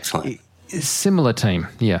 Oh, excellent. Similar team,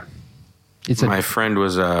 yeah. My friend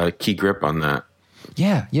was a key grip on that.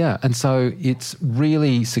 Yeah. And so it's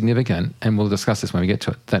really significant, and we'll discuss this when we get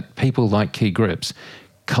to it, that people like Key Grips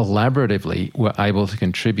collaboratively were able to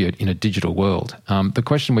contribute in a digital world. The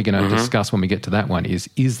question we're going to discuss when we get to that one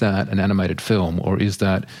is that an animated film or is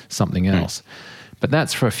that something else? But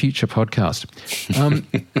that's for a future podcast.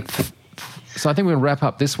 So I think we'll wrap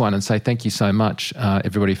up this one and say thank you so much,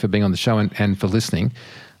 everybody, for being on the show and for listening.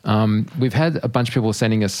 We've had a bunch of people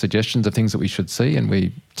sending us suggestions of things that we should see, and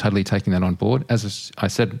we're totally taking that on board. As I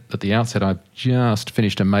said at the outset, I've just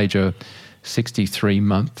finished a major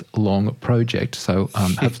 63-month-long project, so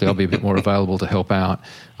hopefully I'll be a bit more available to help out.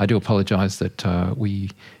 I do apologise that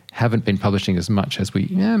we haven't been publishing as much as we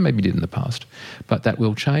maybe did in the past, but that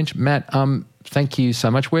will change. Matt, thank you so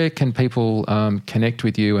much. Where can people connect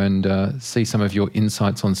with you and see some of your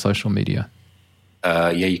insights on social media?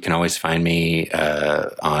 You can always find me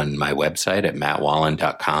on my website at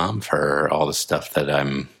mattwallen.com for all the stuff that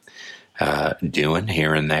I'm doing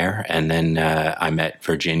here and there. And then I'm at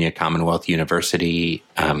Virginia Commonwealth University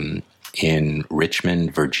in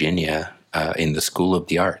Richmond, Virginia, in the School of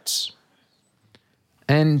the Arts.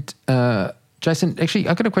 And Jason, actually,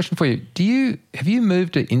 I've got a question for you. Have you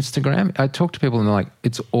moved to Instagram? I talk to people and they're like,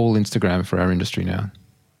 it's all Instagram for our industry now.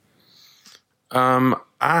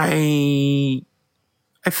 I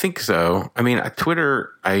think so. I mean,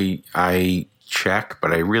 Twitter, I check,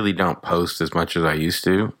 but I really don't post as much as I used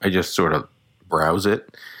to. I just sort of browse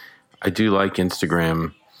it. I do like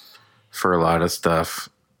Instagram for a lot of stuff.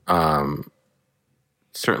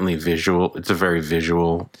 Certainly visual. It's a very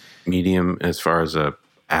visual medium as far as a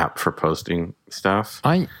app for posting stuff.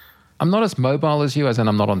 I'm not as mobile as you, as in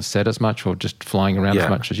I'm not on set as much or just flying around as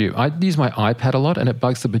much as you. I use my iPad a lot, and it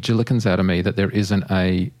bugs the bajillikins out of me that there isn't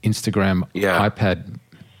a Instagram iPad.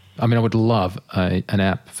 I mean, I would love an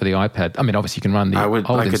app for the iPad. I mean, obviously you can run the old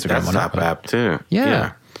Instagram on it. App too.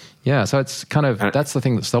 Yeah. So it's kind of, that's the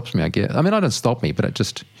thing that stops me, I guess. I mean, I don't stop me, but I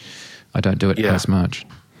don't do it as much.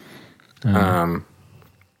 But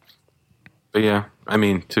yeah, I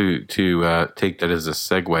mean, to take that as a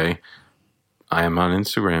segue, I am on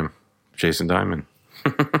Instagram, Jason Diamond.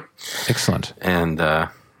 Excellent. And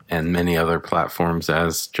many other platforms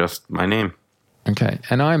as just my name. Okay,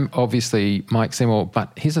 and I'm obviously Mike Seymour,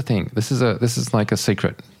 but here's the thing: this is like a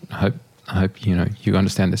secret. I hope you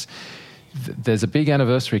understand this. There's a big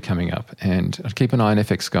anniversary coming up, and keep an eye on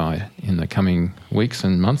FX Guide in the coming weeks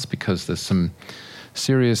and months, because there's some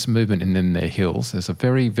serious movement in their heels. There's a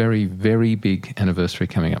very, very, very big anniversary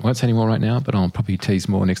coming up. I won't say any more right now, but I'll probably tease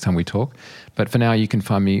more next time we talk. But for now, you can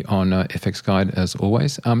find me on FX Guide as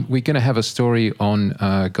always. We're going to have a story on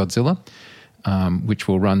Godzilla, which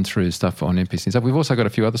will run through stuff on NPC and stuff. We've also got a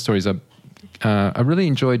few other stories. I really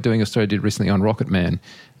enjoyed doing a story I did recently on Rocket Man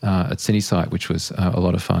at CineSite, which was a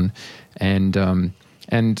lot of fun.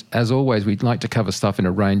 And as always, we'd like to cover stuff in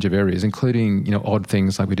a range of areas, including odd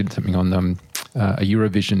things like we did something on a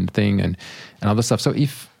Eurovision thing and other stuff. So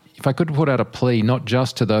if I could put out a plea, not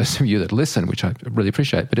just to those of you that listen, which I really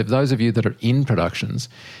appreciate, but if those of you that are in productions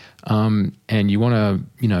and you want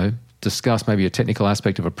to discuss maybe a technical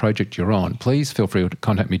aspect of a project you're on, please feel free to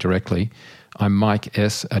contact me directly. I'm Mike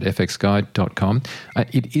S at fxguide.com.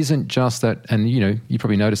 It isn't just that, and you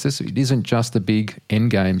probably noticed this, it isn't just the big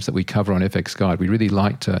end games that we cover on FX Guide. We really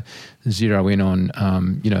like to zero in on,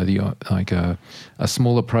 a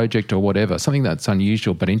smaller project or whatever, something that's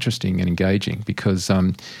unusual but interesting and engaging, because,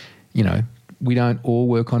 we don't all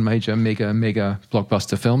work on major, mega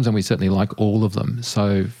blockbuster films, and we certainly like all of them.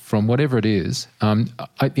 So from whatever it is, the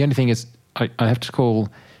only thing is I have to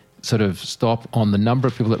sort of stop on the number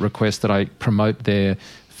of people that request that I promote their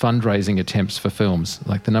fundraising attempts for films.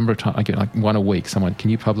 Like the number of times I get like one a week, someone,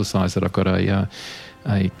 can you publicise that I've got a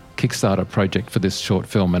Kickstarter project for this short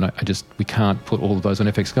film? And we can't put all of those on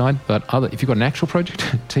FX Guide. But if you've got an actual project,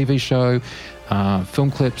 TV show,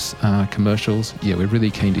 film clips, commercials, we're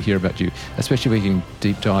really keen to hear about you, especially if we can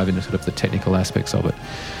deep dive into sort of the technical aspects of it.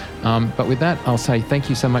 But with that, I'll say thank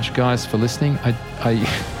you so much, guys, for listening.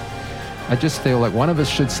 I just feel like one of us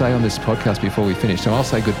should say on this podcast before we finish. So I'll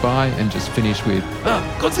say goodbye and just finish with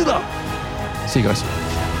Godzilla. See you guys.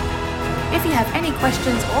 If you have any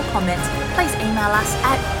questions or comments, please email us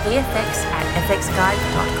at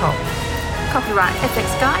vfx@fxguide.com. Copyright FX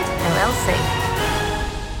Guide, LLC.